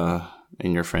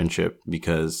in your friendship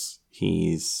because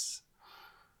he's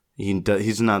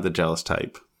not the jealous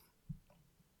type.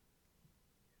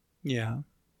 Yeah.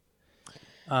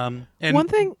 And one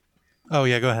thing... Oh,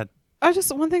 yeah, go ahead.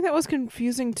 One thing that was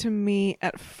confusing to me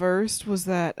at first was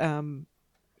that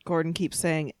Gordon keeps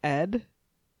saying Ed.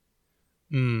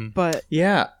 But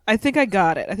yeah, I think I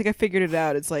got it. I think I figured it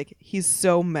out. It's like he's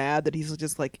so mad that he's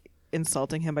just like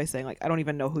insulting him by saying like, I don't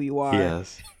even know who you are.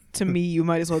 Yes. To me, you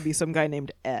might as well be some guy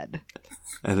named Ed.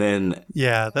 And then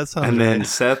that sounds And right. then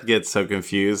Seth gets so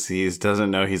confused. He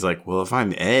doesn't know. He's like, well, if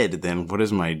I'm Ed, then what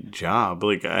is my job?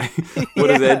 Like, what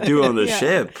does Ed do on the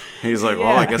ship? He's like,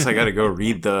 well, I guess I got to go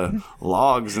read the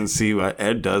logs and see what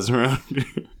Ed does around here.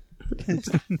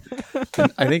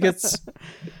 I think it's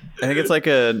like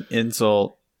an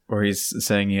insult where he's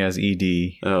saying he has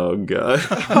ED. Oh god.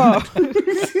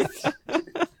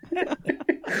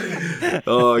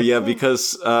 Oh yeah,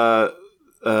 because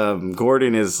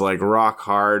Gordon is like rock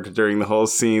hard during the whole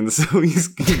scene, so he's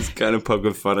kind of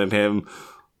poking fun at him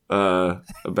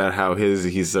about how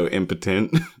he's so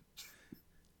impotent.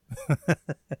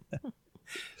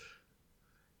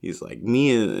 He's like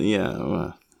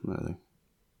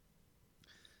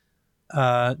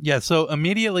so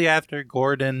immediately after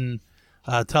Gordon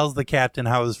tells the captain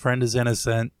how his friend is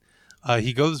innocent,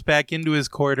 he goes back into his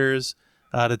quarters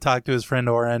to talk to his friend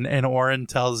Oren, and Oren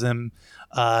tells him,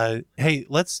 hey,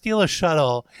 let's steal a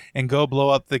shuttle and go blow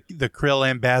up the Krill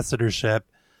ambassadorship.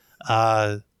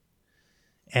 And,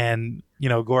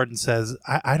 Gordon says,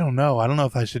 I don't know. I don't know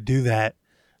if I should do that.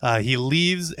 He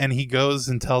leaves and he goes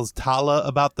and tells Tala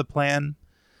about the plan.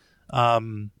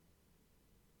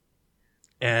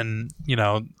 And,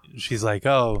 she's like,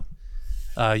 oh,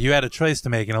 you had a choice to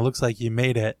make and it looks like you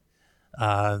made it.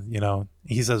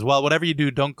 He says, well, whatever you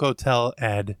do, don't go tell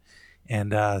Ed.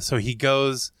 And so he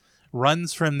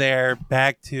runs from there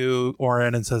back to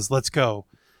Oren and says, let's go.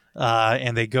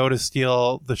 And they go to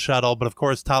steal the shuttle. But of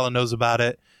course, Tala knows about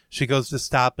it. She goes to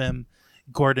stop him.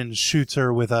 Gordon shoots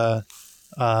her with a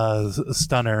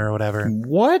stunner or whatever.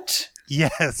 What?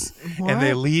 Yes. What? And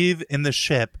they leave in the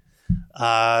ship.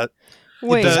 Wait.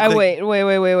 I'm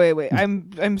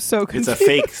so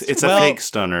confused. It's a fake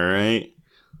stunner, right?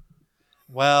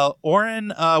 Well,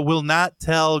 Oren will not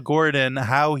tell Gordon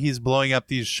how he's blowing up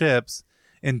these ships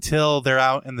until they're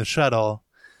out in the shuttle.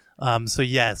 So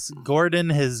yes,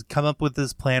 Gordon has come up with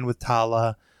this plan with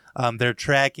Tala. They're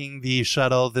tracking the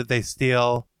shuttle that they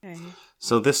steal. Okay.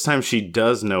 So this time she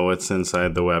does know what's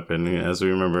inside the weapon. As we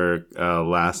remember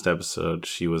last episode,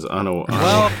 she was unaware.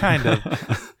 Well, kind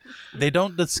of. They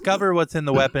don't discover what's in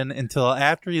the weapon until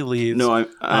after he leaves. No,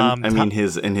 I mean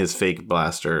his fake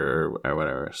blaster or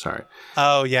whatever. Sorry.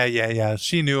 Oh, yeah.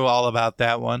 She knew all about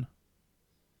that one.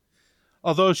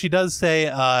 Although she does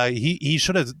say he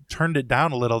should have turned it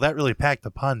down a little. That really packed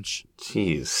a punch.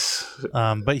 Jeez.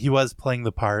 But he was playing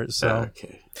the part, so.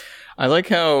 Okay. I like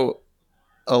how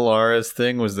Alara's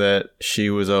thing was that she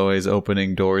was always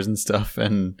opening doors and stuff,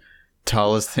 and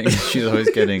Tala's thing is she's always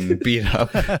getting beat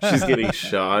up. She's getting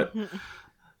shot.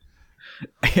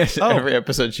 Every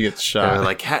episode she gets shot.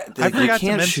 Like, I forgot to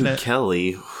can't mention shoot it.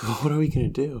 Kelly. What are we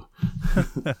going to do?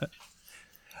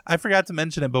 I forgot to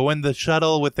mention it, but when the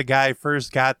shuttle with the guy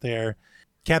first got there,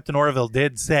 Captain Orville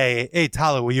did say, "Hey,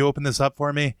 Tala, will you open this up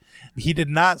for me?" He did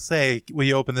not say, "Will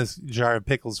you open this jar of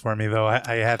pickles for me?" Though I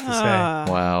have to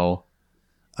say, wow.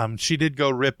 She did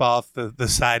go rip off the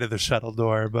side of the shuttle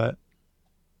door, but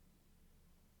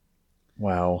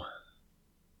wow.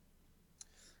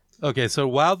 Okay, so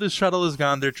while the shuttle is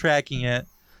gone, they're tracking it.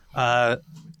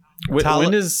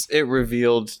 When is it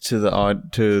revealed to the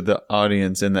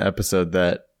audience in the episode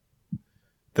that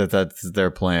that's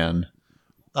their plan?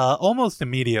 Almost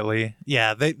immediately.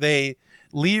 Yeah, they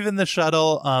leave in the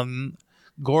shuttle.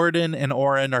 Gordon and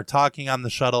Oren are talking on the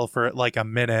shuttle for like a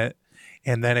minute,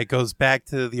 and then it goes back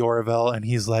to the Orville, and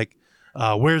he's like,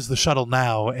 "Where's the shuttle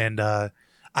now?" And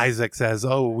Isaac says,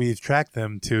 "Oh, we've tracked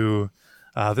them to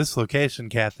this location,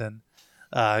 Captain."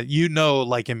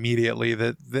 Like immediately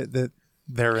that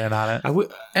they're in on it.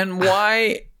 And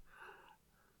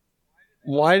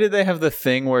why did they have the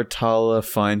thing where Tala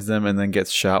finds them and then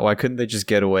gets shot? Why couldn't they just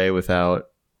get away without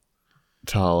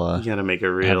Tala? You gotta make it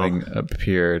real. Having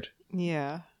appeared.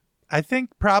 Yeah. I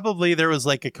think probably there was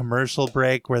like a commercial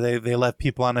break where they left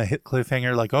people on a hit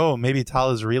cliffhanger, like, "Oh, maybe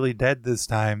Tala's really dead this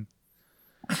time."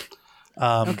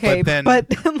 Okay, but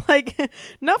like,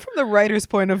 not from the writer's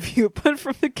point of view, but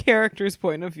from the character's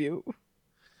point of view.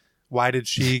 Why did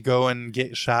she go and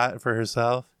get shot for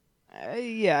herself?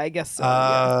 Yeah, I guess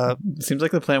so. Seems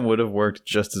like the plan would have worked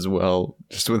just as well,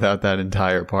 just without that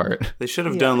entire part. They should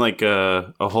have done like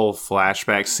a whole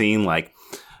flashback scene, like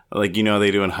they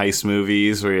do in heist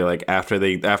movies, where you're like after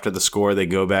the score they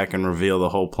go back and reveal the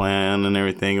whole plan and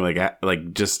everything,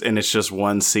 and it's just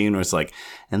one scene where it's like,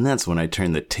 and that's when I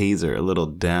turned the taser a little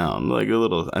down, like a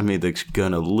little. I made the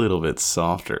gun a little bit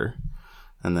softer,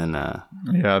 and then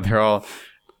yeah,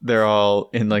 they're all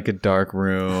in like a dark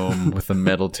room with a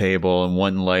metal table and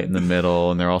one light in the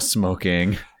middle, and they're all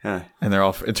smoking. Yeah. And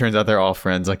it turns out they're all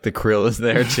friends. Like the Krill is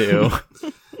there too.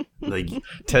 Like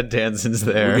Ted Danson's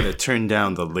there. We're gonna turn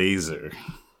down the laser.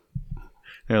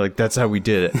 They're like, that's how we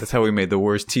did it. That's how we made the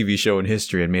worst TV show in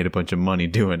history and made a bunch of money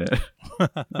doing it.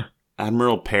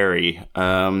 Admiral Perry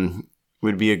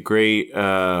would be a great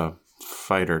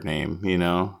fighter name,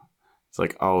 It's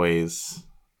like always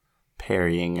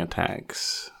parrying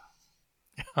attacks.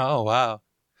 Oh, wow.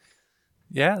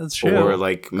 Yeah, that's true. Or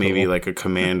like maybe like a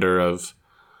commander of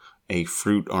a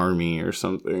fruit army or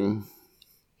something.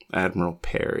 Admiral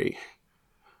Perry.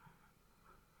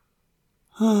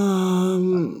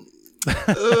 Well,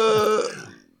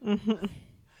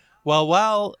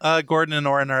 while Gordon and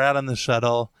Oren are out on the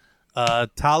shuttle,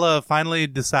 Tala finally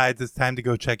decides it's time to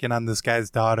go check in on this guy's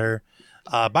daughter.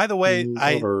 By the way,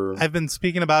 I've been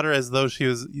speaking about her as though she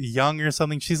was young or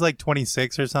something. She's like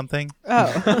 26 or something.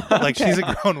 Oh. Like she's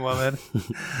a grown woman.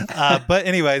 But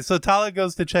anyway, so Tala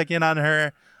goes to check in on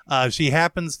her. She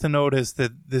happens to notice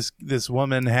that this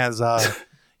woman has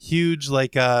huge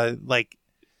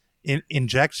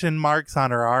injection marks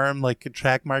on her arm, like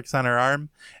track marks on her arm,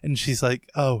 and she's like,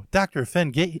 "Oh, Dr.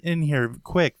 Finn, get in here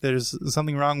quick! There's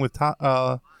something wrong with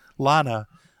Lana."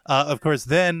 Of course,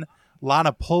 then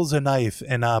Lana pulls a knife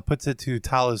and puts it to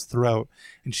Tala's throat,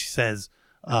 and she says,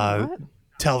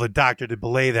 "Tell the doctor to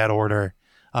belay that order."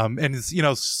 And it's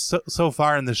so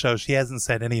far in the show she hasn't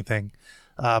said anything.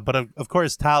 But of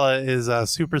course, Tala is a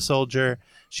super soldier.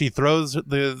 She throws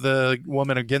the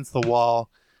woman against the wall,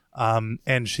 and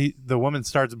the woman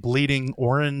starts bleeding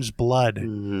orange blood.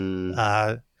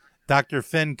 Mm-hmm. Dr.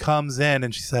 Finn comes in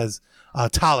and she says,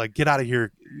 "Tala, get out of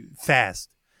here fast."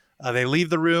 They leave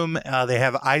the room. They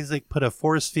have Isaac put a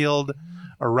force field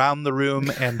around the room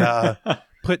and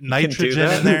put nitrogen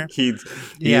in there. He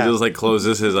just like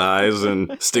closes his eyes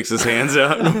and sticks his hands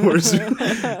out.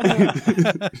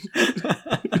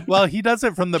 Well, he does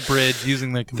it from the bridge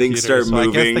using the computer. Things start moving.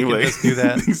 I guess they can just do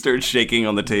that. Things start shaking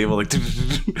on the table, like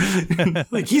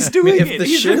like he's doing it.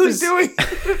 He's really doing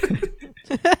it.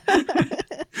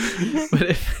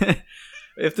 But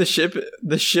if the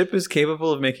ship is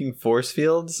capable of making force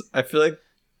fields, I feel like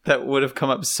that would have come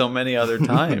up so many other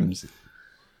times.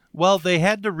 Well, they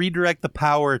had to redirect the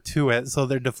power to it, so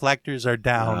their deflectors are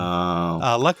down.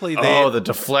 Luckily, the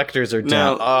deflectors are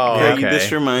down. Okay.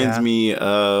 This reminds me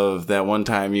of that one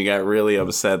time you got really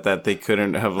upset that they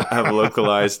couldn't have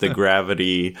localized the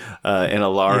gravity in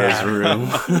Alara's room.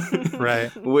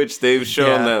 Right. Which they've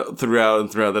shown that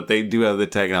throughout that they do have the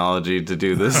technology to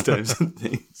do this types of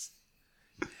things.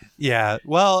 Yeah,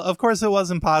 well, of course it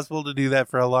wasn't possible to do that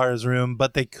for Alara's room,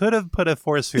 but they could have put a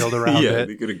force field around Yeah, it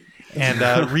they could've- and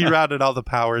rerouted all the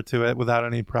power to it without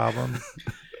any problem.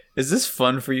 Is this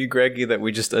fun for you, Greggy, that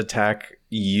we just attack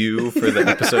you for the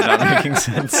episode not making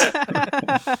sense?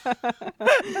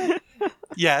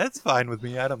 Yeah, it's fine with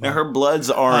me. I don't know. Now, her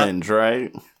blood's orange,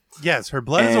 right? Yes, her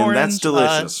blood is And orange. that's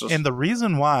delicious. And the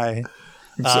reason why,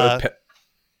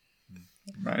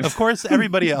 Right. of course,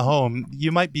 everybody at home,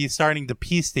 you might be starting to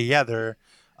piece together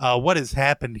what has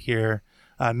happened here,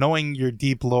 knowing your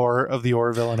deep lore of the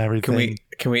Orville and everything.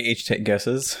 Can we each take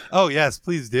guesses? Oh yes,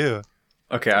 please do.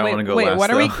 Okay, I want to go wait,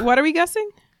 last. what are we guessing?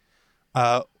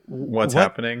 What's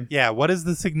happening? Yeah, what is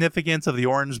the significance of the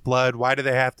orange blood? Why do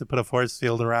they have to put a force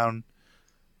field around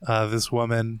this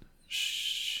woman?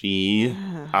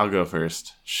 I'll go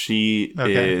first. She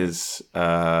is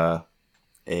a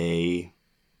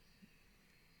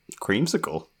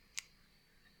creamsicle.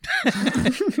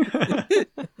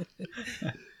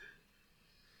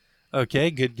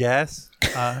 Okay, good guess.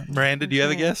 Miranda, do you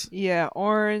have a guess? Yeah,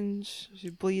 orange. She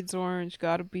bleeds orange.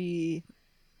 Gotta be.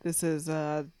 This is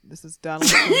Donald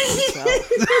Trump himself.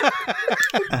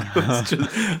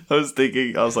 I was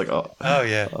thinking. I was like, oh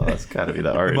yeah, that's got to be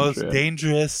the orange. Most right?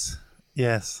 dangerous.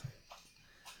 Yes.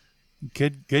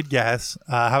 Good guess.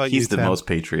 How about you? He's the Tim? most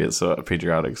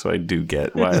patriotic, so I do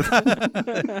get why.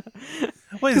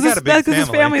 Well, he's got a big family. His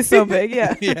family's so big.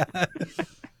 Yeah. Yeah.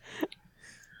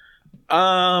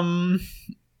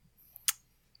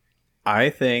 I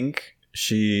think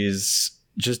she's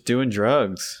just doing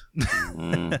drugs,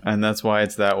 and that's why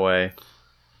it's that way.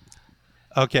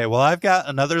 Okay, well, I've got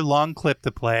another long clip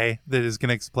to play that is going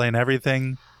to explain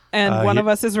everything. And one of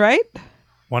us is right.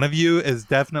 One of you is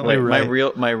definitely right.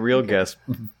 My real guess,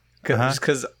 just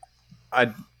because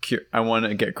I want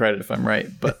to get credit if I'm right,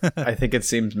 but I think it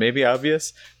seems maybe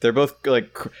obvious. They're both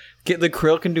like the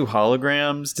Krill can do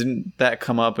holograms. Didn't that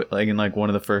come up like in like one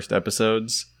of the first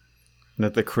episodes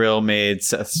that the Krill made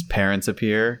Seth's parents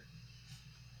appear?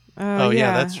 Oh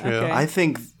yeah, that's true. Okay. I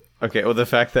think. Okay, well, the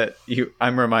fact that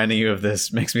I'm reminding you of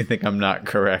this makes me think I'm not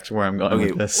correct where I'm going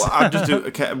with this. Well, I'll just do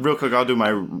real quick. I'll do my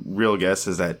real guess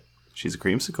is that she's a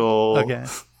creamsicle. Okay.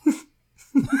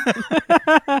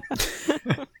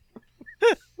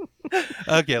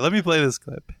 Okay, let me play this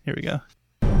clip. Here we go.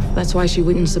 That's why she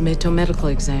wouldn't submit to a medical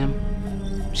exam.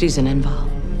 She's an invol.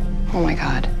 Oh my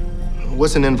God.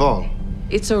 What's an invol?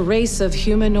 It's a race of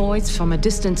humanoids from a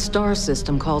distant star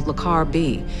system called Lakar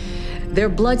B. Their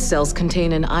blood cells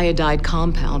contain an iodide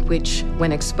compound, which,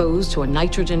 when exposed to a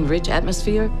nitrogen-rich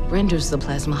atmosphere, renders the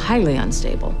plasma highly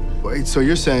unstable. Wait, so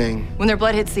you're saying... When their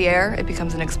blood hits the air, it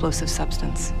becomes an explosive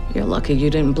substance. You're lucky you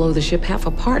didn't blow the ship half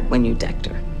apart when you decked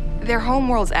her. Their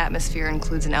homeworld's atmosphere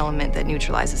includes an element that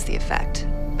neutralizes the effect,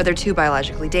 but they're too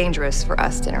biologically dangerous for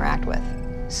us to interact with.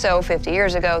 So 50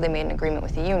 years ago, they made an agreement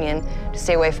with the Union to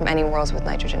stay away from any worlds with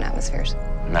nitrogen atmospheres.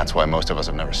 And that's why most of us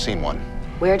have never seen one.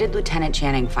 Where did Lieutenant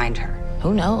Channing find her?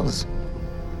 Who knows?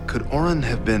 Could Oren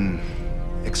have been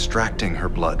extracting her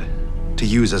blood to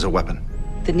use as a weapon?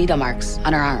 The needle marks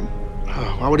on her arm.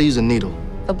 Why would he use a needle?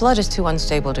 The blood is too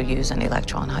unstable to use an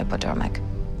electron hypodermic.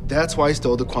 That's why he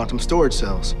stole the quantum storage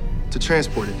cells, to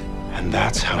transport it. And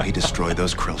that's how he destroyed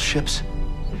those Krill ships?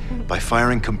 By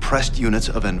firing compressed units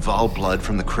of Enval blood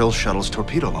from the Krill shuttle's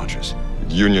torpedo launchers.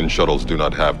 Union shuttles do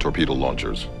not have torpedo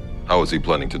launchers. How is he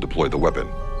planning to deploy the weapon?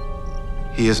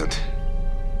 He isn't.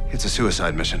 It's a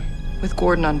suicide mission. With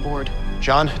Gordon on board.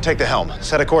 John, take the helm.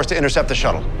 Set a course to intercept the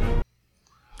shuttle.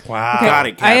 Wow. Okay, Got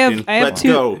it, Captain. I have Let's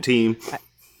two, go, team.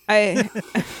 I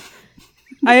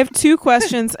have two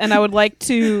questions, and I would like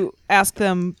to ask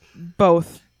them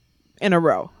both in a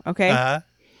row. Okay.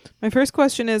 My first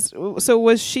question is: so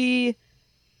was she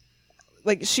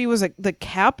like the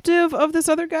captive of this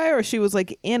other guy, or she was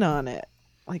like in on it?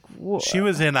 Like she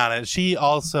was in on it. She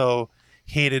also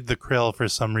hated the Krill for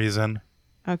some reason.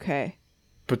 Okay.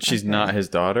 But she's not his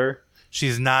daughter?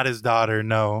 She's not his daughter,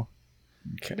 no.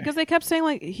 Okay. Because they kept saying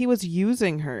like he was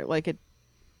using her. Like it.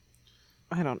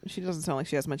 She doesn't sound like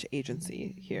she has much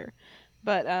agency here.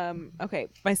 But okay.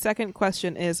 My second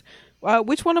question is,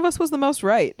 which one of us was the most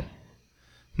right?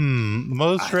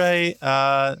 Most right.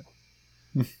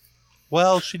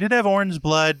 Well, she did have orange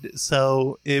blood,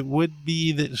 so it would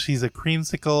be that she's a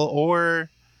creamsicle or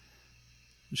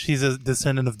she's a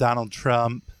descendant of Donald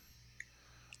Trump.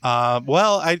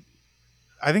 Well, I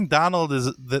think Donald is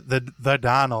the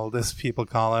Donald, as people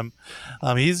call him.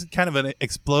 He's kind of an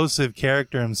explosive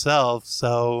character himself,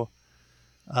 so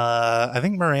I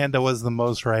think Miranda was the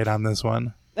most right on this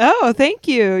one. Oh, thank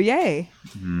you! Yay!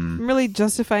 I'm really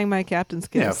justifying my captain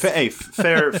skills.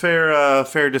 Yeah,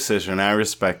 fair decision. I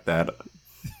respect that.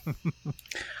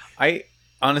 I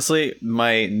honestly,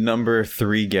 my number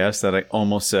 3 guess that I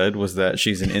almost said was that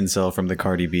she's an incel from the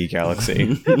Cardi B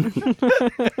galaxy.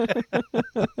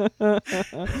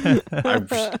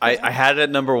 I had it at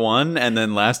number 1, and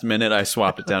then last minute I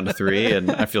swapped it down to 3,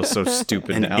 and I feel so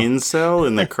stupid now. An incel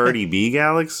in the Cardi B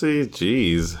galaxy?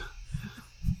 Jeez.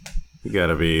 You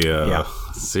gotta be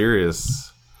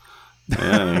serious.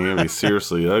 Yeah, you gotta be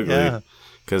seriously ugly.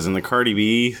 Because in the Cardi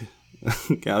B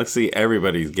galaxy,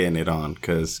 everybody's getting it on.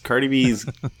 Because Cardi B's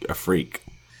a freak.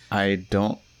 I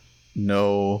don't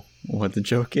know what the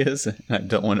joke is. I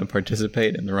don't want to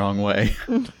participate in the wrong way.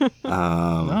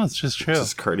 No, it's just true.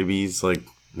 Just Cardi B's like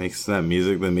makes that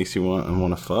music that makes you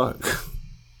want to fuck.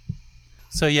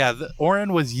 So yeah,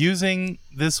 Oren was using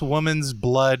this woman's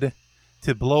blood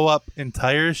to blow up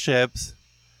entire ships.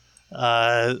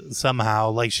 Somehow,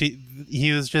 like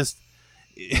he was just.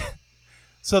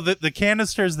 So the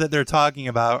canisters that they're talking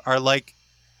about are like,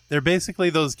 they're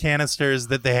basically those canisters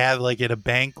that they have like at a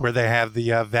bank where they have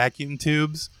the vacuum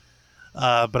tubes.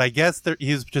 But I guess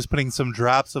he's just putting some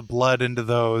drops of blood into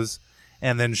those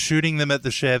and then shooting them at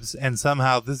the ships. And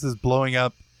somehow this is blowing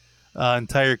up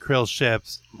entire Krill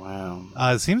ships. Wow.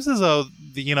 It seems as though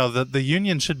the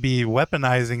Union should be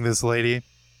weaponizing this lady.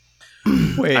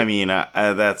 Wait. I mean,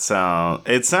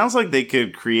 it sounds like they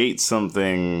could create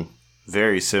something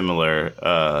very similar.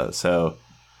 So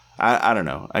I don't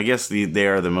know. I guess they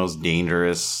are the most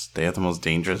dangerous. They have the most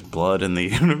dangerous blood in the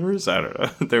universe. I don't know.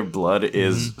 Their blood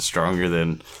is stronger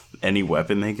than any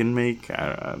weapon they can make. I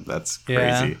don't know. That's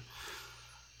crazy. Yeah.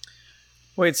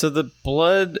 Wait, so the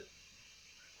blood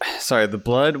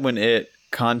when it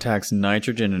contacts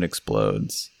nitrogen, it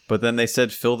explodes. But then they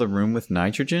said fill the room with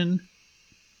nitrogen?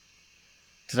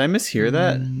 Did I mishear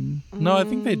that? No, I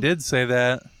think they did say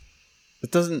that.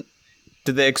 It doesn't...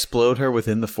 Did they explode her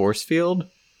within the force field?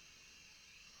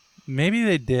 Maybe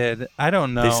they did. I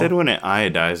don't know. They said when it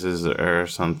iodizes or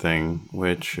something,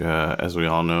 which, as we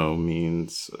all know,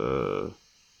 means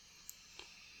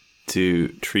to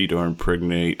treat or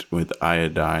impregnate with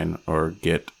iodine or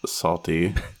get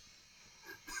salty.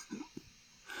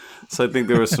 So I think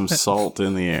there was some salt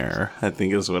in the air, I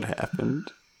think is what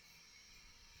happened.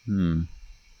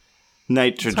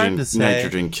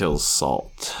 Nitrogen kills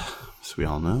salt, as we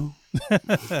all know.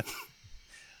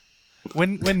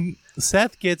 When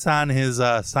Seth gets on his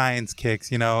science kicks,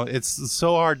 it's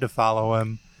so hard to follow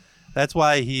him. That's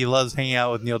why he loves hanging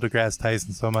out with Neil deGrasse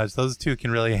Tyson so much. Those two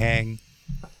can really hang.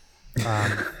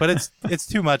 But it's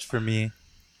too much for me.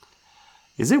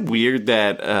 Is it weird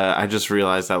that I just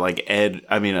realized that like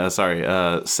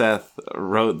Seth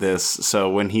wrote this, so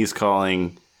when he's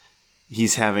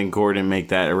having Gordon make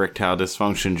that erectile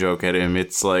dysfunction joke at him,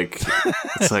 it's like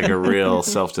a real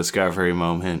self-discovery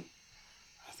moment,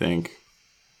 I think.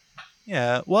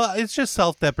 Yeah, well, it's just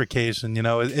self-deprecation,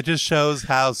 It just shows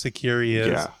how secure he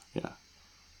is.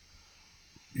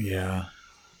 Yeah.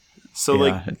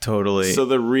 So totally. So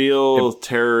the real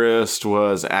terrorist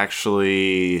was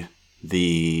actually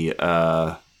the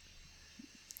guy,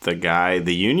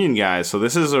 the Union guy. So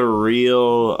this is a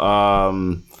real.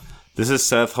 This is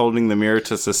Seth holding the mirror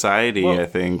to society, I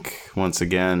think, once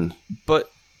again.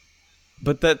 But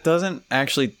that doesn't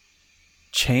actually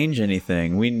change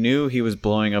anything. We knew he was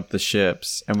blowing up the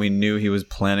ships, and we knew he was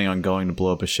planning on going to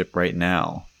blow up a ship right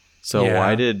now. So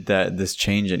why did this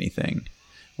change anything?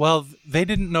 Well, they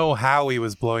didn't know how he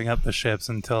was blowing up the ships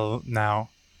until now.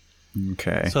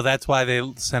 Okay. So that's why they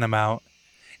sent him out.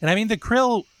 And I mean, the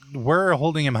Krill were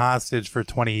holding him hostage for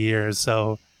 20 years,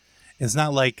 so it's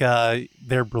not like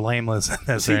they're blameless in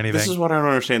this or anything. This is what I don't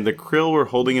understand. The Krill were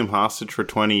holding him hostage for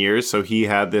 20 years, so he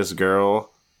had this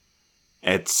girl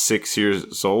at 6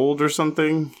 years old or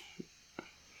something?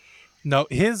 No,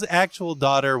 his actual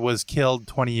daughter was killed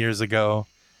 20 years ago.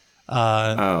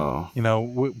 By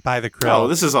the Krill. Oh,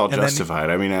 this is all justified.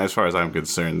 I mean, as far as I'm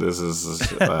concerned, this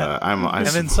is. And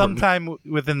then sometime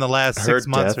within the last 6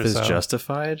 months or so. Her death is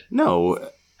justified? No.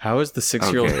 How is the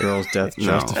 6-year-old girl's death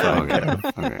justified?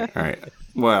 Okay, all right.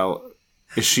 Well,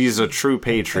 she's a true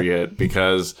patriot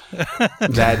because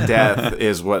that death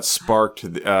is what sparked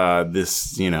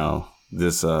this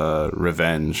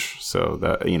revenge. So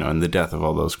that and the death of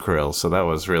all those Krill. So that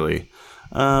was really.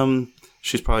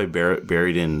 She's probably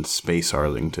buried in Space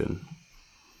Arlington.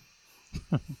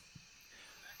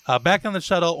 Back on the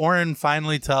shuttle, Oren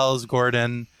finally tells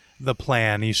Gordon the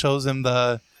plan. He shows him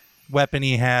the weapon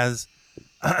he has.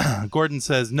 Gordon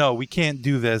says, "No, we can't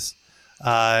do this."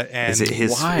 And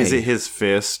why? Is it his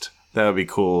fist? That would be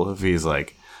cool if he's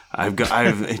like, "I've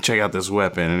check out this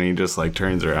weapon," and he just like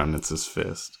turns around and it's his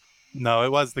fist. No,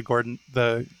 it was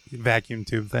the vacuum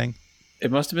tube thing.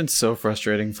 It must have been so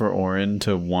frustrating for Oren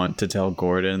to want to tell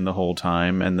Gordon the whole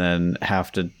time and then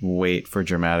have to wait for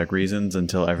dramatic reasons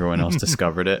until everyone else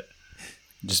discovered it.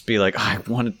 Just be like, I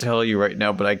want to tell you right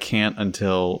now, but I can't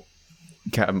until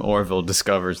Captain Orville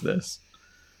discovers this.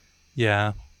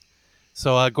 Yeah.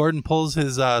 So Gordon pulls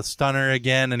his stunner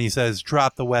again, and he says,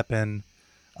 "Drop the weapon."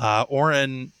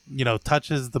 Oren,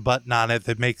 touches the button on it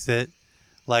that makes it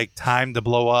like time to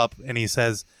blow up, and he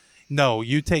says, "No,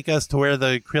 you take us to where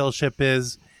the krill ship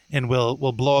is, and we'll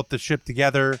blow up the ship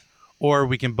together, or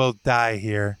we can both die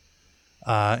here."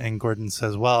 And Gordon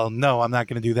says, "Well, no, I'm not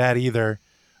going to do that either."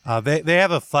 They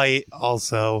have a fight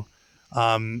also.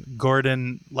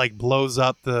 Gordon blows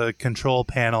up the control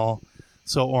panel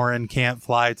so Oren can't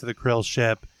fly to the krill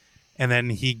ship, and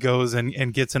then he goes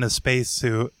and gets in a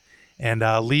spacesuit and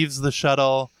leaves the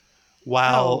shuttle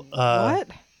while what?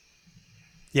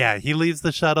 Yeah, he leaves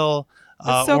the shuttle.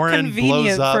 It's so Oren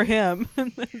convenient blows up for him.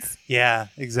 Yeah,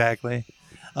 exactly.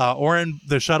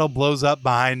 The shuttle blows up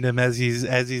behind him as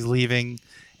he's leaving,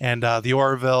 and the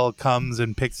Orville comes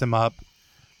and picks him up.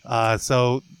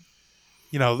 So,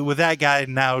 with that guy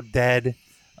now dead,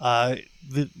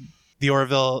 the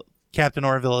Orville, Captain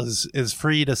Orville is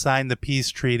free to sign the peace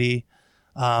treaty,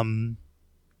 and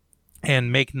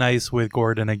make nice with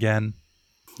Gordon again.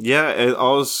 Yeah,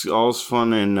 all's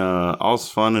fun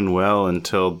and well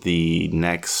until the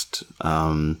next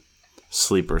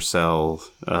sleeper cell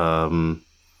comes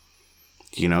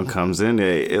in.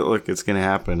 Look, it's gonna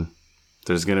happen.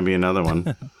 There's gonna be another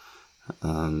one.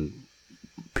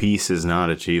 Peace is not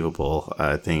achievable,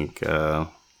 I think. That's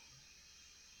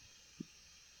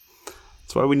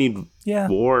why we need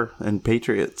war and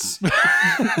patriots.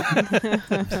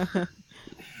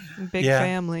 Big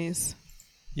families.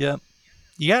 Yep.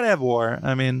 You gotta have war.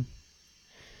 I mean,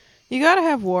 you gotta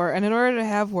have war, and in order to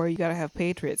have war, you gotta have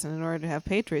patriots, and in order to have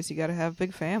patriots, you gotta have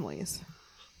big families.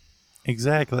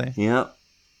 Exactly. Yep.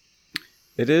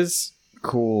 It is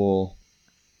cool,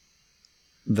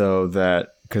 though,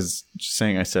 that, because just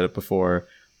saying, I said it before,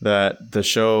 that the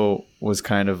show was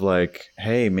kind of like,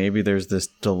 hey, maybe there's this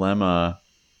dilemma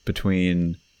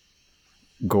between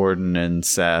Gordon and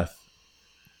Seth,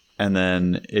 and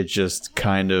then it just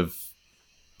kind of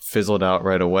fizzled out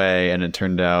right away, and it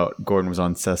turned out Gordon was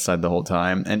on Seth's side the whole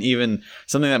time. And even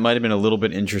something that might have been a little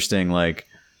bit interesting,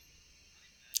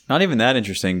 not even that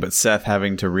interesting, but Seth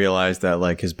having to realize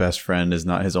that his best friend is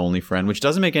not his only friend, which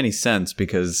doesn't make any sense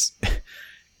because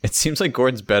it seems like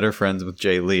Gordon's better friends with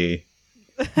Jay Lee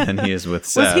than he is with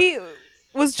Seth.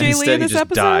 Was Jay Lee in this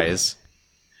episode? Dies.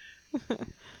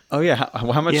 Oh yeah,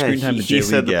 how much screen time did Jay Lee get? He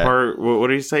said the part. What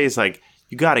did he say? He's like,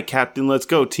 "You got it, Captain. Let's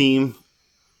go, team."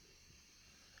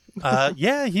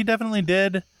 Yeah, he definitely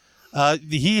did.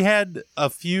 He had a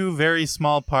few very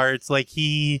small parts.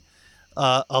 He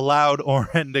allowed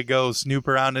Oren to go snoop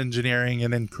around engineering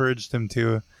and encouraged him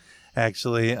to.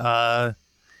 Actually, I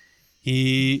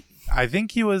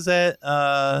think he was at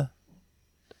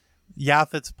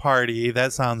Yaphet's party.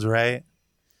 That sounds right.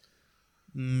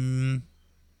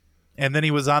 And then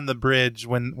he was on the bridge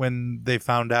when they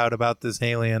found out about this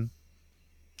alien.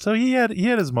 So he had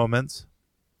his moments.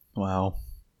 Wow.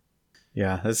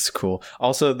 Yeah, that's cool.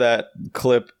 Also, that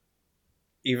clip,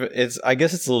 I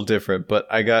guess it's a little different, but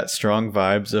I got strong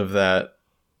vibes of that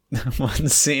one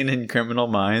scene in Criminal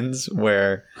Minds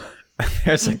where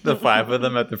there's the 5 of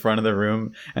them at the front of the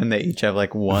room, and they each have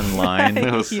one line.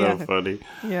 It was so funny.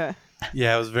 Yeah.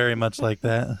 Yeah, it was very much like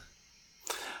that.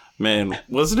 Man,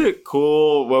 wasn't it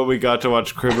cool when we got to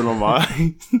watch Criminal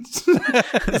Minds?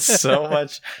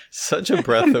 Such a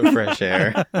breath of fresh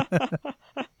air.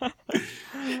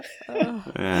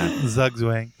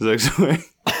 Zugzwang. Zugzwang.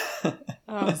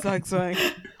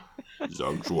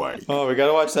 Zugzwang. Oh, we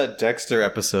gotta watch that Dexter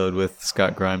episode with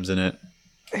Scott Grimes in it.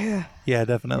 Yeah,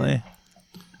 definitely.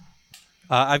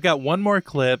 I've got one more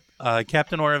clip.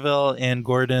 Captain Orville and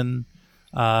Gordon,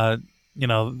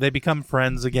 they become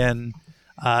friends again,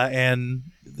 and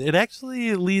it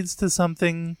actually leads to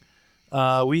something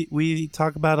we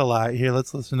talk about a lot. Here,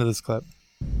 let's listen to this clip.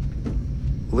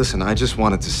 Listen, I just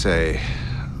wanted to say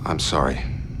I'm sorry.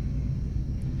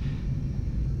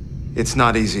 It's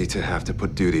not easy to have to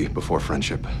put duty before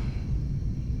friendship,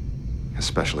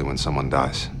 especially when someone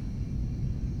dies.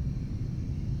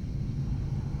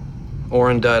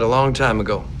 Oren died a long time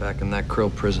ago, back in that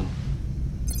krill prison.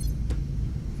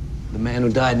 The man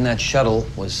who died in that shuttle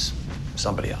was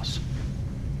somebody else.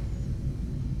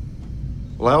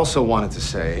 Well, I also wanted to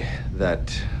say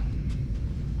that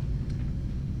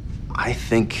I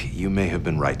think you may have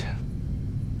been right.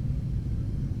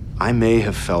 I may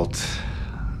have felt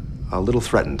a little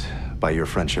threatened by your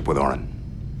friendship with Oren.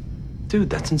 Dude,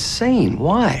 that's insane.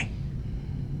 Why?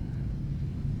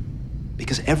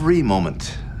 Because every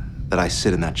moment that I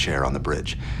sit in that chair on the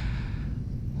bridge,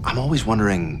 I'm always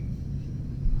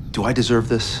wondering, do I deserve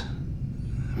this?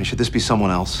 I mean, should this be someone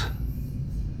else?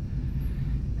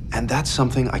 And that's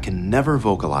something I can never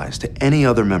vocalize to any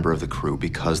other member of the crew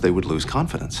because they would lose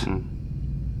confidence. I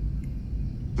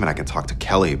mean, I can talk to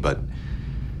Kelly, but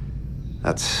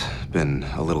that's been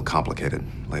a little complicated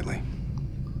lately.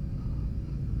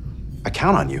 I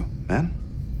count on you, man.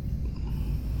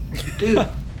 Dude,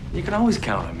 you can always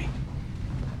count on me.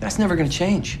 That's never gonna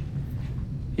change.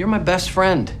 You're my best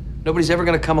friend. Nobody's ever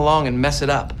gonna come along and mess it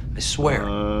up. I swear.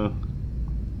 I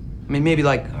mean, maybe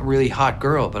like a really hot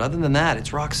girl, but other than that,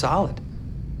 it's rock solid.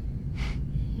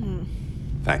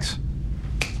 Thanks.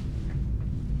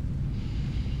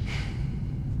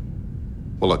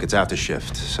 Well, look, it's after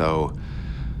shift, so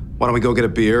why don't we go get a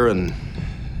beer and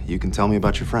you can tell me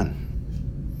about your friend.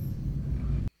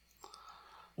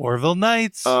 Orville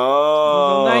Knights.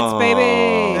 Oh. Orville Knights,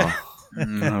 baby.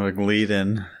 Like lead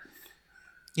in.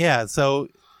 Yeah, so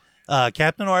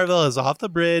Captain Orville is off the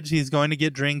bridge. He's going to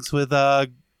get drinks with,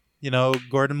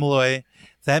 Gordon Malloy.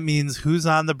 That means who's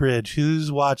on the bridge?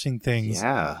 Who's watching things?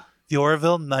 Yeah. The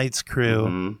Orville Knights crew.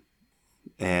 Mm-hmm.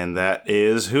 And that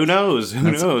is, who knows?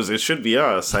 Who knows? It should be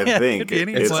us, I think. It could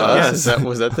be It's us. us.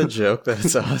 Was that the joke that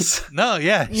it's us? No,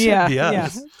 yeah, it should be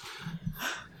us.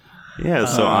 Yeah,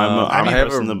 so I'm I have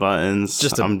pressing the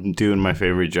buttons. I'm doing my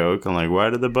favorite joke. I'm like, why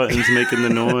are the buttons making the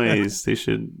noise?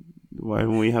 Why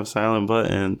don't we have silent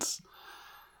buttons?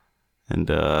 And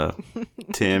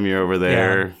Tim, you're over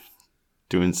there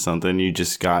doing something. You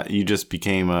just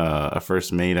became a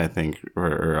first mate, I think,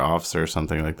 or officer or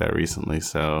something like that recently.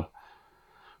 So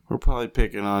we're probably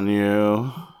picking on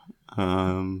you.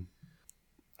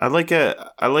 I like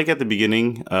at the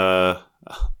beginning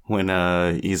when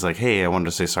he's like, "Hey, I wanted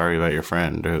to say sorry about your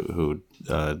friend who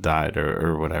died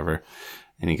or whatever,"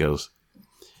 and he goes,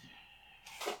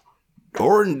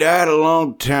 "Gordon died a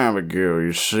long time ago.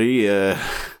 You see, yeah,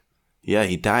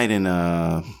 he died in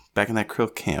back in that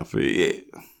krill camp."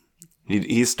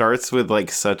 He starts with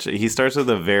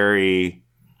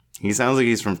he sounds like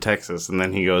he's from Texas, and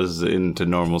then he goes into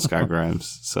normal Scott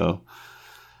Grimes. So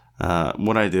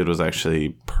what I did was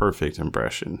actually perfect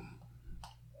impression.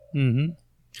 Mm-hmm.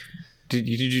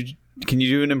 Can you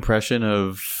do an impression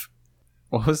of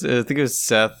what was it? I think it was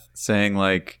Seth saying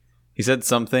like he said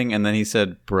something and then he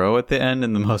said bro at the end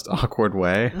in the most awkward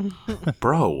way.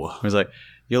 Bro. He was like,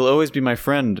 "You'll always be my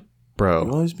friend, bro."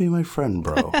 You'll always be my friend,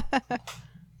 bro.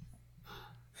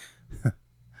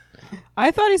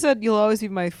 I thought he said, "You'll always be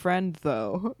my friend,"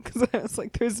 though. Because I was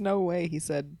like, there's no way he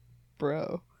said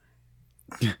bro.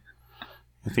 I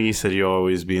think he said, "You'll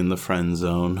always be in the friend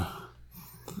zone."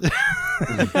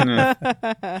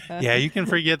 Yeah, you can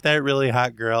forget that really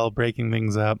hot girl breaking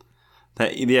things up.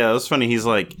 That was funny. He's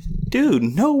like, "Dude,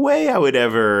 no way I would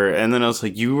ever." And then I was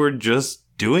like, "You were just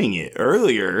doing it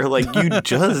earlier. Like, you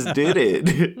just did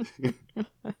it."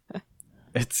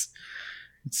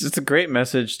 It's a great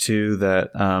message too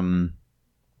that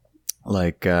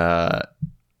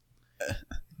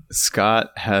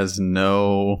Scott has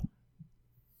no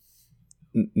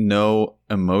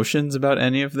emotions about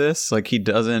any of this. Like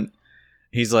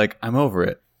he's like, "I'm over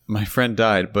it. My friend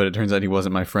died, but it turns out he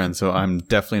wasn't my friend, so I'm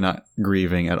definitely not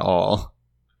grieving at all.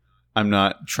 I'm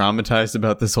not traumatized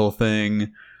about this whole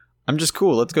thing. I'm just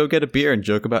cool. Let's go get a beer and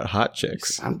joke about hot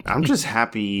chicks." I'm just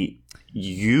happy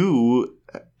you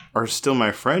are still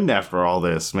my friend after all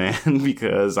this, man,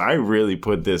 because I really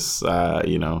put this,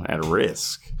 at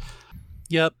risk.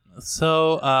 Yep.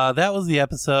 So that was the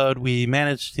episode. We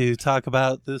managed to talk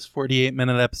about this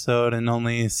 48-minute episode in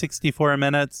only 64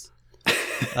 minutes.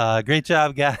 Great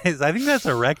job, guys. I think that's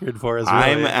a record for us. Really.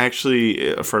 I'm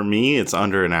actually, for me, it's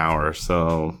under an hour.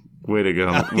 So way to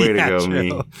go. Way to go, true.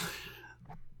 me.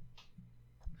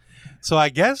 So I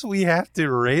guess we have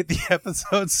to rate the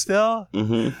episode still.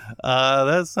 Mm-hmm.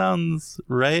 That sounds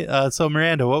right. So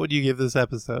Miranda, what would you give this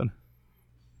episode?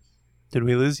 Did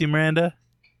we lose you, Miranda?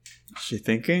 Is she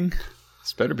thinking?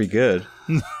 This better be good.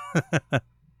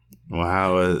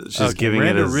 Wow, she's giving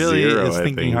Miranda it a really 0, is I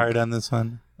thinking think. hard on this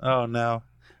one. Oh no.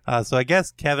 So I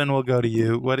guess Kevin will go to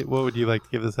you. What would you like to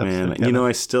give this episode? Man, Kevin?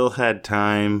 I still had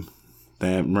time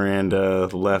that Miranda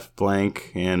left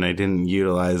blank, and I didn't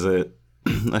utilize it.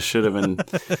 I should have been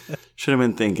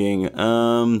thinking.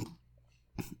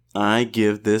 I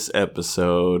give this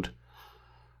episode.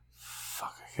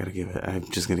 Fuck, I gotta give it. I'm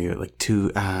just gonna give it like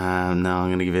 2. No, I'm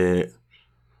gonna give it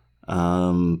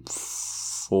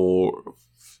 4.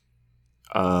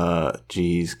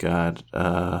 Geez, God.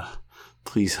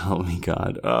 Please help me,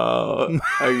 God. I'm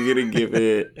gonna give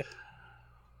it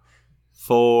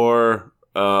 4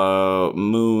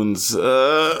 moons.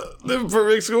 The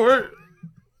perfect score.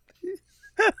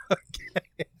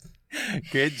 Okay.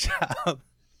 Great job.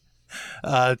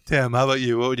 Tim, how about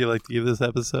you? What would you like to give this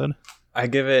episode? I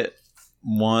give it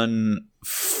 1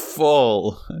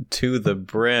 full to the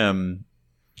brim.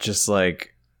 Just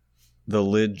like the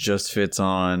lid just fits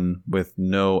on with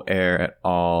no air at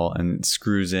all and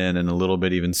screws in, and a little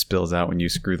bit even spills out when you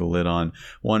screw the lid on.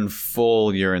 1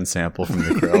 full urine sample from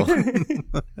the grill.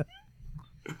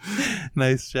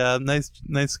 Nice job. Nice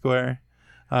score.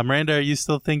 Miranda, are you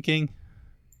still thinking?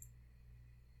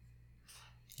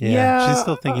 Yeah, she's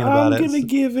still thinking about it. I'm gonna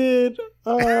give it.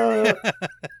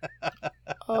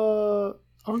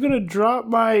 I'm gonna drop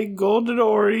my golden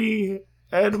Ori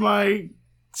and my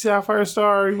Sapphire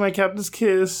Star, my Captain's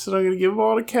Kiss, and I'm gonna give them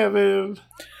all to Kevin.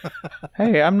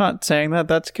 Hey, I'm not saying that.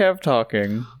 That's Kev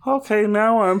talking. Okay,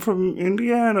 now I'm from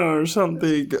Indiana or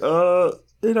something.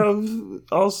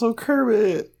 Also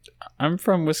Kermit. I'm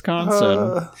from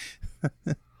Wisconsin.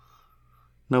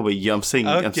 No, but I'm saying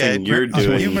you're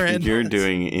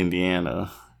doing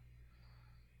Indiana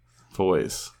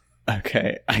voice.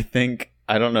 Okay, I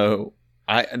don't know.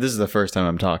 This is the first time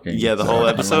I'm talking. Yeah, the whole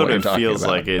episode it feels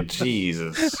like it.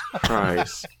 Jesus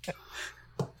Christ.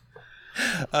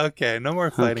 Okay, no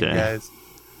more fighting, guys.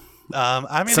 I'm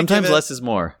gonna Sometimes less is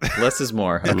more. Less is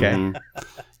more. Okay. Mm-hmm.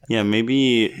 Yeah,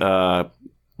 maybe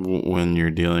when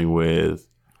you're dealing with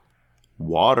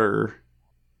water,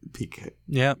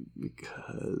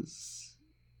 because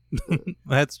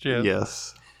that's true.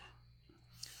 Yes.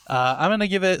 I'm gonna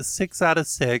give it 6 out of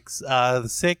 6. The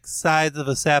 6 sides of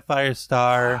a sapphire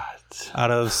star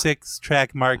out of 6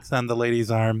 track marks on the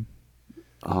lady's arm.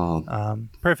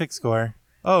 Perfect score.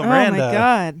 Oh, Miranda! Oh my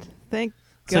God! Thank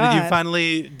God. So did you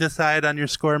finally decide on your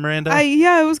score, Miranda?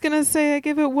 I was gonna say I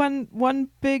give it one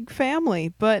big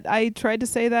family, but I tried to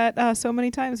say that so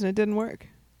many times and it didn't work.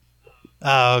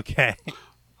 Oh, okay.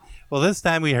 Well, this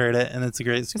time we heard it, and it's a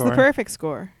great score. It's the perfect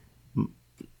score.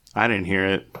 I didn't hear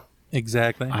it.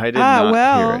 Exactly. I did not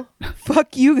hear it.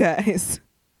 Fuck you guys.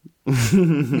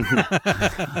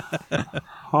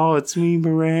 Oh, it's me,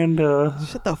 Miranda.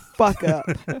 Shut the fuck up.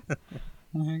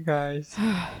 Hi, guys.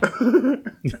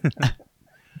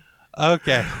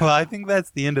 Okay, well, I think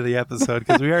that's the end of the episode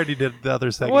because we already did the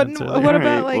other segments. What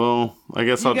about like? Well, I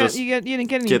guess I'll just you didn't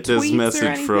get any get this tweets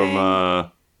message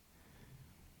from.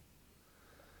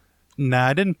 Nah,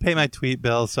 I didn't pay my tweet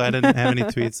bill, so I didn't have any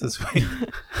tweets this week.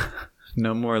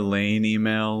 No more Lane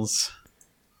emails.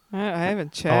 I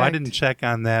haven't checked. Oh, I didn't check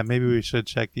on that. Maybe we should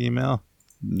check the email.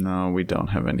 No, we don't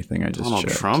have anything. I just Donald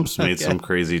checked. Trump's made some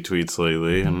crazy tweets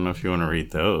lately. I don't know if you want to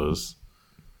read those.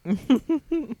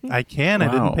 I can. Wow.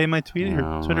 I didn't pay my Twitter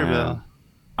bill.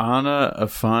 Anna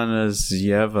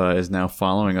Afanasyeva is now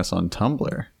following us on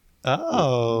Tumblr.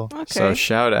 Oh. Okay. So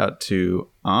shout out to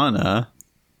Anna.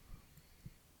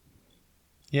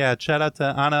 Yeah, shout out to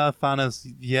Anna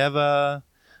Afanasyeva,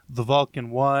 the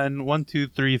Vulcan 1,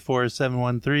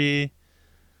 1234713,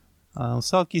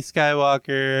 Sulky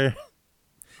Skywalker.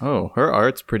 Oh, her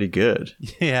art's pretty good.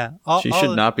 Yeah. She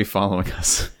should not be following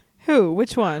us. Who?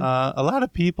 Which one? A lot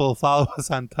of people follow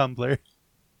us on Tumblr.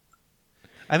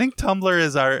 I think Tumblr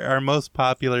is our most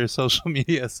popular social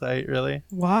media site, really.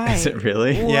 Why? Is it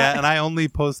really? Yeah, and I only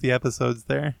post the episodes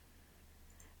there.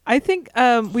 I think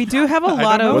we do have a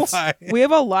lot of we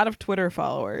have a lot of Twitter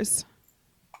followers.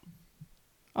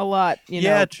 A lot,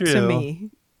 true. To me.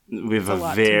 We have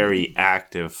a very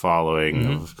active following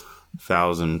of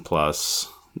 1,000+,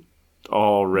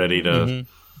 all ready to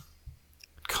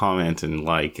comment and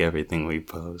like everything we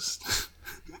post.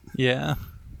 Yeah.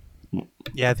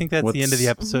 Yeah, I think that's the end of the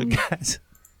episode, guys.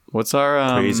 What's our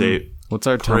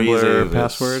Tumblr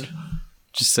password?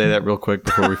 Just say that real quick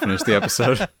before we finish the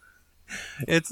episode. It's